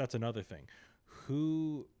off, that's another thing.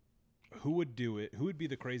 Who would do it? Who would be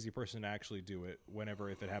the crazy person to actually do it?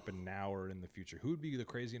 If it happened now or in the future, who would be the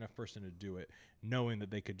crazy enough person to do it, knowing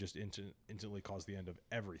that they could just instantly cause the end of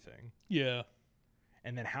everything? Yeah.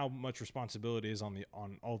 And then how much responsibility is on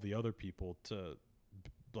all the other people to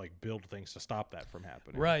like build things to stop that from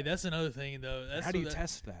happening? Right. That's another thing, though. How do you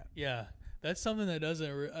test that? Yeah, that's something that doesn't,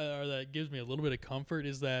 or that gives me a little bit of comfort,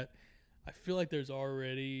 is that I feel like there's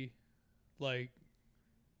already, like,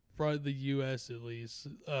 probably the U.S. at least,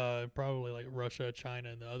 probably like Russia, China,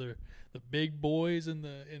 and the big boys in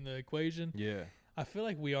the equation. Yeah. I feel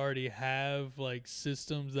like we already have like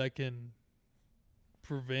systems that can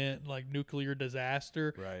prevent like nuclear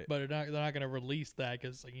disaster, Right. but they're not going to release that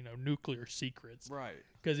because, like, nuclear secrets. Right.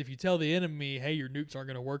 Because if you tell the enemy, hey, your nukes aren't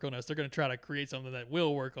going to work on us, they're going to try to create something that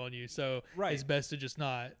will work on you. So it's best to just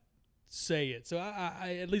not say it. So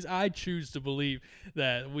I at least I choose to believe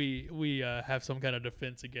that we have some kind of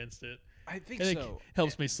defense against it. I think It so.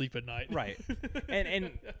 helps me sleep at night. Right.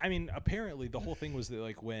 and I mean, apparently the whole thing was that,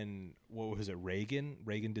 like, when, what was it, Reagan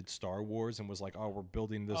did Star Wars and was like, oh, we're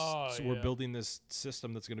building this we're building this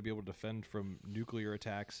system that's going to be able to defend from nuclear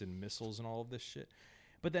attacks and missiles and all of this shit.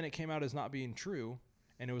 But then it came out as not being true.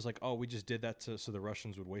 And it was like, oh, we just did that so the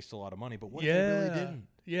Russians would waste a lot of money. But what if they really didn't?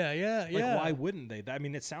 Yeah. Like, why wouldn't they? I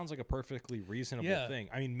mean, it sounds like a perfectly reasonable thing.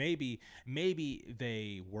 I mean, maybe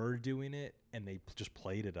they were doing it and they just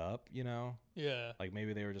played it up, Yeah. Like,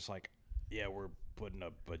 maybe they were just like, yeah, we're putting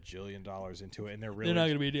a bajillion dollars into it, and they're not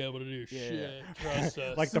going to be able to do shit. Trust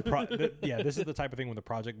us. Like this is the type of thing when the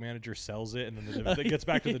project manager sells it, and then it gets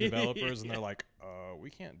back to the developers, and they're like,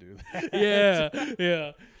 we can't do that.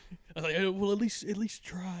 Yeah. I was like, well, at least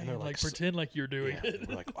try and like pretend like you're doing it.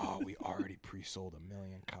 We're like, oh, we already pre-sold 1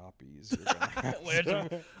 million copies.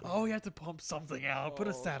 We have to pump something out. Put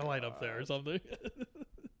a satellite up there or something.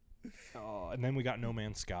 And then we got No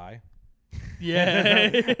Man's Sky. Yeah.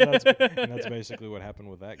 and that's basically what happened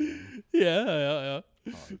with that game. Yeah.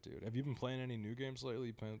 Oh, dude, have you been playing any new games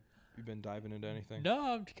lately? You been diving into anything?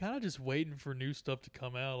 No, I'm kind of just waiting for new stuff to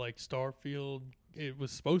come out, like Starfield. It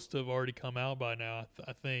was supposed to have already come out by now,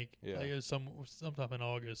 I think. Yeah. Like it was sometime in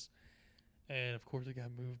August. And, of course, it got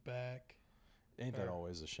moved back. Ain't that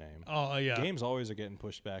always a shame? Oh, yeah. Games always are getting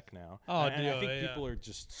pushed back now. Oh, and I think people are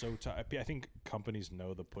just so I think companies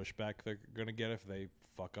know the pushback they're going to get if they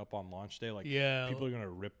fuck up on launch day. Like, people are going to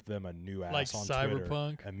rip them a new ass like on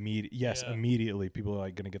Cyberpunk. Twitter. Immediately. People are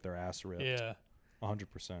like going to get their ass ripped. Yeah.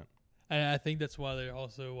 100%. And I think that's why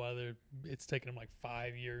it's taken them like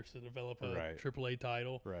 5 years to develop a AAA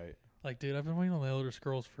title. Right. Like, dude, I've been waiting on the Elder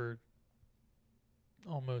Scrolls for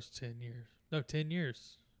almost 10 years. No, 10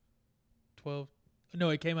 years. 12. No,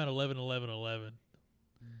 it came out 11/11/11.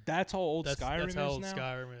 That's how old Skyrim is now? That's how old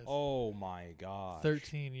Skyrim is. Oh, my God.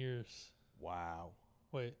 13 years. Wow.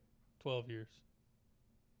 Wait, 12 years.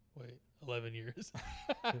 Wait, 11 years.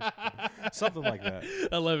 Something like that.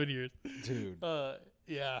 11 years. Dude.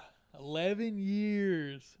 Yeah. 11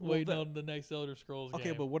 years waiting on the next Elder Scrolls game.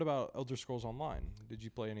 Okay, but what about Elder Scrolls Online? Did you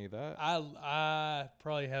play any of that? I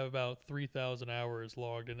probably have about 3,000 hours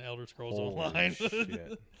logged in Elder Scrolls Holy Online.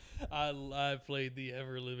 Shit. I played the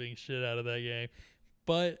ever-living shit out of that game.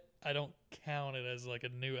 But I don't count it as like a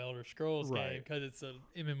new Elder Scrolls game because it's an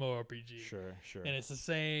MMORPG. Sure. And it's the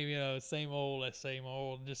same, same old,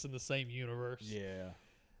 just in the same universe. Yeah.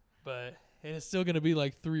 But it's still going to be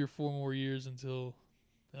like 3 or 4 more years until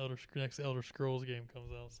next Elder Scrolls game comes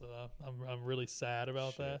out, so I'm really sad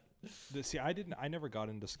about that. See, I never got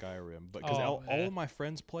into Skyrim, but because all of my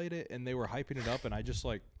friends played it and they were hyping it up, and I just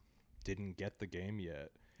like didn't get the game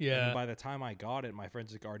yet. Yeah. And by the time I got it, my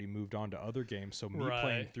friends had already moved on to other games, so me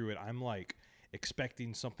playing through it, I'm like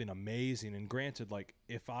expecting something amazing. And granted, like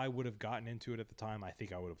if I would have gotten into it at the time, I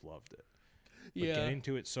think I would have loved it. But getting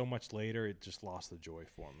into it so much later, it just lost the joy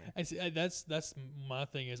for me. I see. That's my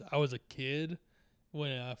thing is I was a kid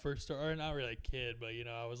when I first started, or not really a kid, but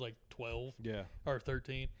I was like 12 or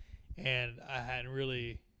 13, and I hadn't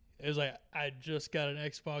really, it was like I just got an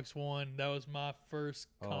Xbox One. That was my first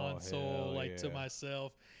console to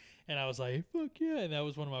myself, and I was like, fuck yeah. And that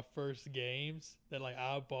was one of my first games that like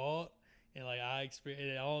I bought, and like I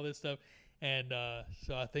experienced all this stuff. And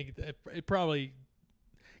so I think it probably,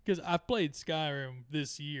 because I've played Skyrim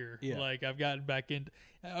this year. Like I've gotten back into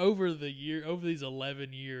over these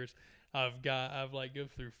 11 years. I've like go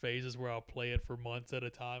through phases where I'll play it for months at a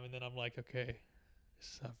time, and then I'm like, okay,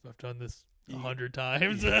 I've done this 100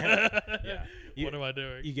 times. What am I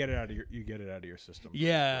doing? You get it out of your system.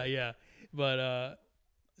 Yeah. But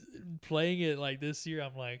playing it like this year,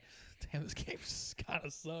 I'm like, damn, this game kind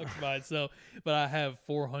of sucks by itself. But I have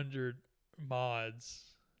 400 mods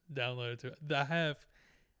downloaded to it.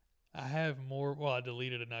 I have more. Well, I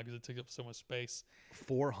deleted it now because it took up so much space.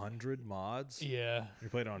 400 mods? Yeah. You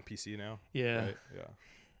played it on PC now? Yeah. Right? Yeah.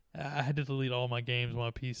 I had to delete all my games on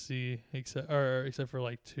my PC except for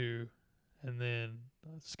like 2, and then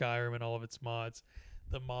Skyrim and all of its mods.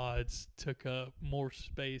 The mods took up more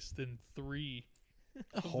space than 3.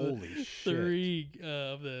 Holy shit! 3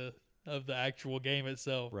 of the actual game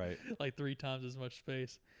itself. Right. Like 3 times as much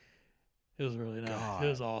space. It was really nice. God. It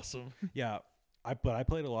was awesome. Yeah. I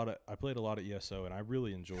played a lot of ESO and I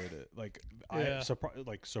really enjoyed it. Like Yeah.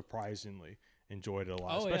 I surprisingly enjoyed it a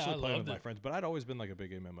lot, Oh, yeah, especially I playing with loved my it. friends. But I'd always been like a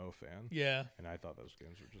big MMO fan. Yeah. And I thought those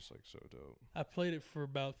games were just like so dope. I played it for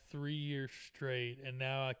about 3 years straight, and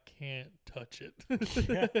now I can't touch it.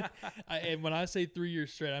 And when I say 3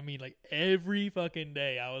 years straight, I mean like every fucking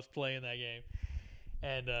day I was playing that game.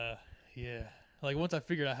 And yeah, like once I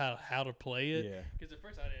figured out how to play it, Yeah. because at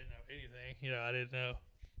first I didn't know anything. You know, I didn't know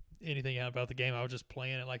anything about the game. I was just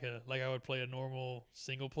playing it like I would play a normal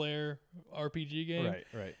single player RPG game.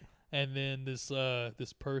 Right. And then this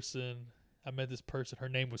person, I met this person. Her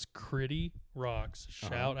name was Critty Rocks.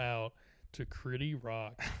 Shout out to Critty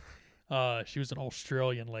Rocks. She was an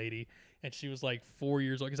Australian lady, and she was like 4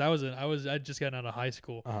 years old. Because I'd just gotten out of high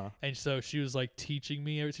school, and so she was like teaching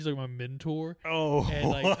me. She's like my mentor. Oh, and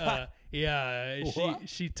like yeah,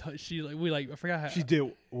 she like we like I forgot how she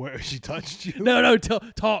did. Where she touched you? No,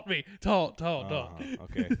 taught me. Taught.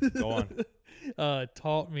 Okay, go on.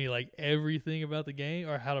 Taught me like everything about the game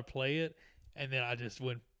or how to play it, and then I just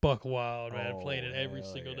went buck wild, man, playing it every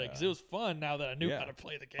single day because it was fun. Now that I knew how to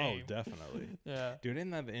play the game. Oh, definitely. Yeah, dude,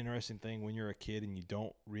 isn't that the interesting thing when you're a kid and you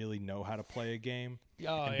don't really know how to play a game?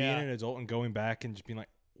 Oh, and being an adult and going back and just being like,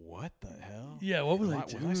 what the hell? Yeah, what was I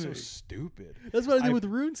doing? Was I so stupid? That's what I did with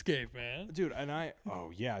RuneScape, man. Dude,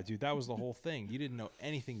 dude, that was the whole thing. You didn't know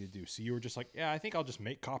anything to do, so you were just like, yeah, I think I'll just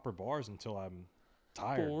make copper bars until I'm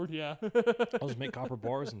tired. Bored, yeah. I'll just make copper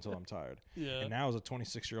bars until I'm tired. Yeah. And now as a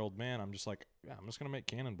 26-year-old man, I'm just like, yeah, I'm just gonna make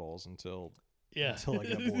cannonballs until I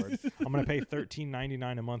get bored. I'm gonna pay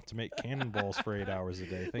 $13.99 a month to make cannonballs for 8 hours a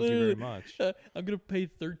day. Thank you very much. I'm gonna pay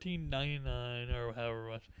 $13.99 or however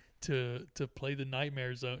much to play the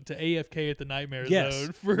Nightmare Zone, to AFK at the Nightmare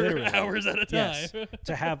Zone for literally. Hours at a time. Yes.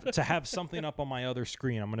 to have something up on my other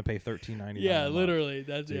screen, I'm gonna pay $13.99. Yeah, literally.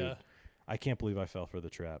 That's Dude, yeah. I can't believe I fell for the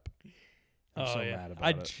trap. I'm so mad about I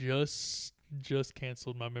it. just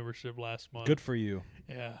canceled my membership last month. Good for you.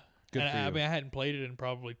 Yeah. Good for you. I mean, I hadn't played it in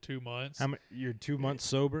probably 2 months. You're 2 months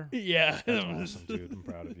sober? Yeah. That's awesome, dude. I'm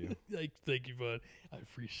proud of you. Thank you, bud. I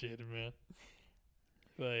appreciate it, man.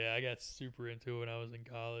 But yeah, I got super into it when I was in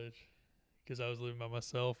college because I was living by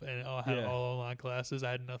myself and I had all online classes.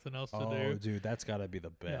 I had nothing else to do. Oh, dude, that's got to be the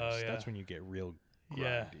best. Oh, yeah. That's when you get real grindy.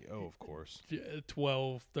 Yeah. Oh, of course.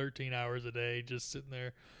 12, 13 hours a day just sitting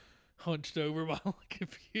there hunched over my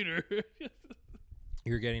computer.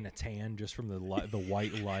 You're getting a tan just from the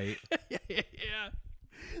white light. Yeah.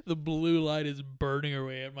 The blue light is burning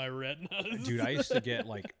away at my retinas. Dude, I used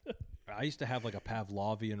to have like a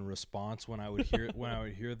Pavlovian response when I would hear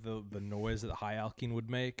the noise that the high alkene would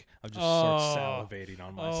make. I would just start salivating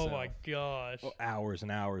on myself. Oh my gosh. Hours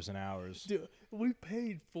and hours and hours. Dude, we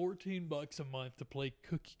paid $14 a month to play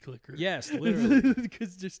Cookie Clicker. Yes, literally.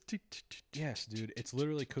 Because just yes, dude. It's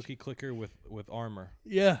literally Cookie Clicker with armor.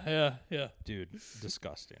 Yeah. Dude,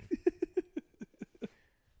 disgusting.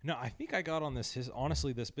 No, I think I got on this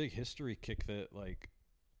big history kick that like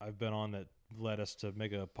I've been on that led us to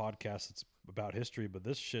make a podcast that's about history, but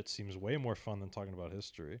this shit seems way more fun than talking about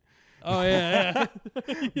history. Oh yeah.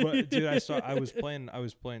 But dude, I was playing.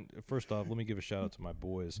 First off, let me give a shout out to my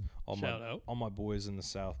boys. All my boys in the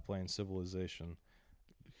South playing Civilization.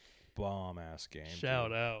 Bomb ass game.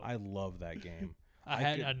 Shout out. I love that game.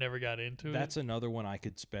 I never got into it. That's another one I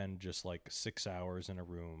could spend just like 6 hours in a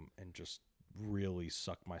room and just really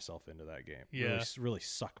suck myself into that game. Yeah. Really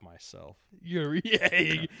suck myself. You're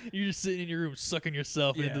just sitting in your room sucking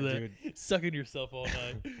yourself into that. Dude. Sucking yourself all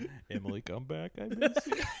night. Emily, come back. I miss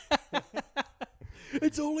you.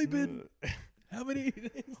 It's only been how many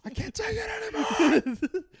days? I can't take it anymore.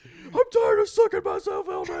 I'm tired of sucking myself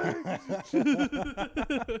all day.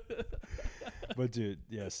 But dude,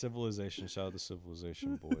 yeah, Civilization. Shout out to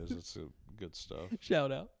Civilization, boys. It's good stuff.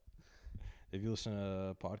 Shout out. If you listen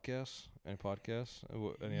to podcasts,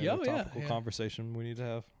 any other topical conversation we need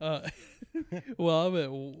to have? Well,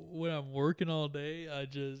 when I'm working all day, I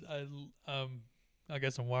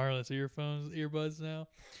got some wireless earbuds now,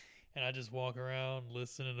 and I just walk around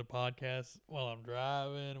listening to podcasts while I'm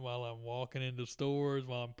driving, while I'm walking into stores,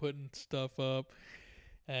 while I'm putting stuff up.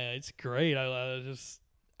 It's great. I just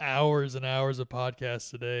hours and hours of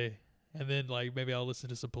podcasts a day, and then like maybe I'll listen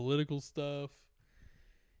to some political stuff.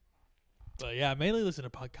 But yeah, I mainly listen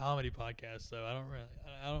to comedy podcasts though.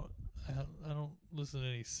 I don't listen to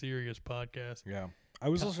any serious podcasts. Yeah. I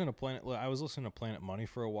was listening to Planet Money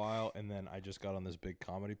for a while, and then I just got on this big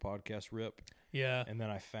comedy podcast, RIP. Yeah. And then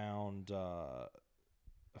I found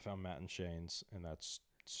Matt and Shane's, and that's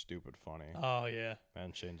stupid funny. Oh yeah. Matt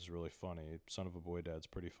and Shane's is really funny. Son of a Boy Dad's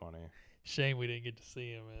pretty funny. Shame we didn't get to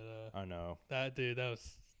see him at I know. that That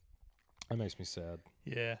makes me sad.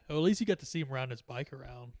 yeah. Well, at least you got to see him round his bike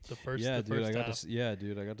around the first I time. got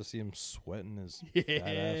to see him sweating his Yeah. fat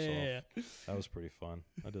ass off. That was pretty fun.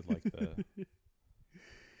 I did like that.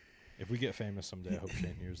 If we get famous someday, I hope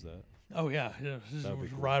Shane hears that. Oh yeah, just That'd be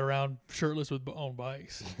cool. ride around shirtless on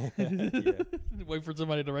bikes. Yeah. Wait for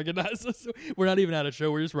somebody to recognize us. We're not even at a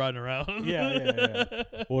show. We're just riding around. Yeah.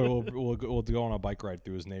 We'll go on a bike ride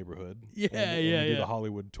through his neighborhood. Yeah, and do the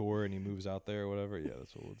Hollywood tour, and he moves out there or whatever. Yeah,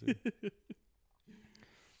 that's what we'll do.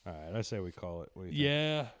 All right, I say we call it. What do you think?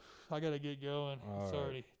 Yeah, I gotta get going. It's right.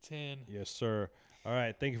 already 10. Yes, sir. All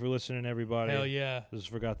right. Thank you for listening, everybody. Hell yeah. Just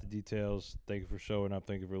forgot the details. Thank you for showing up.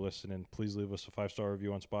 Thank you for listening. Please leave us a 5-star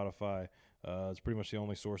review on Spotify. It's pretty much the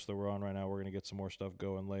only source that we're on right now. We're going to get some more stuff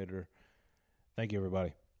going later. Thank you,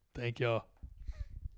 everybody. Thank y'all.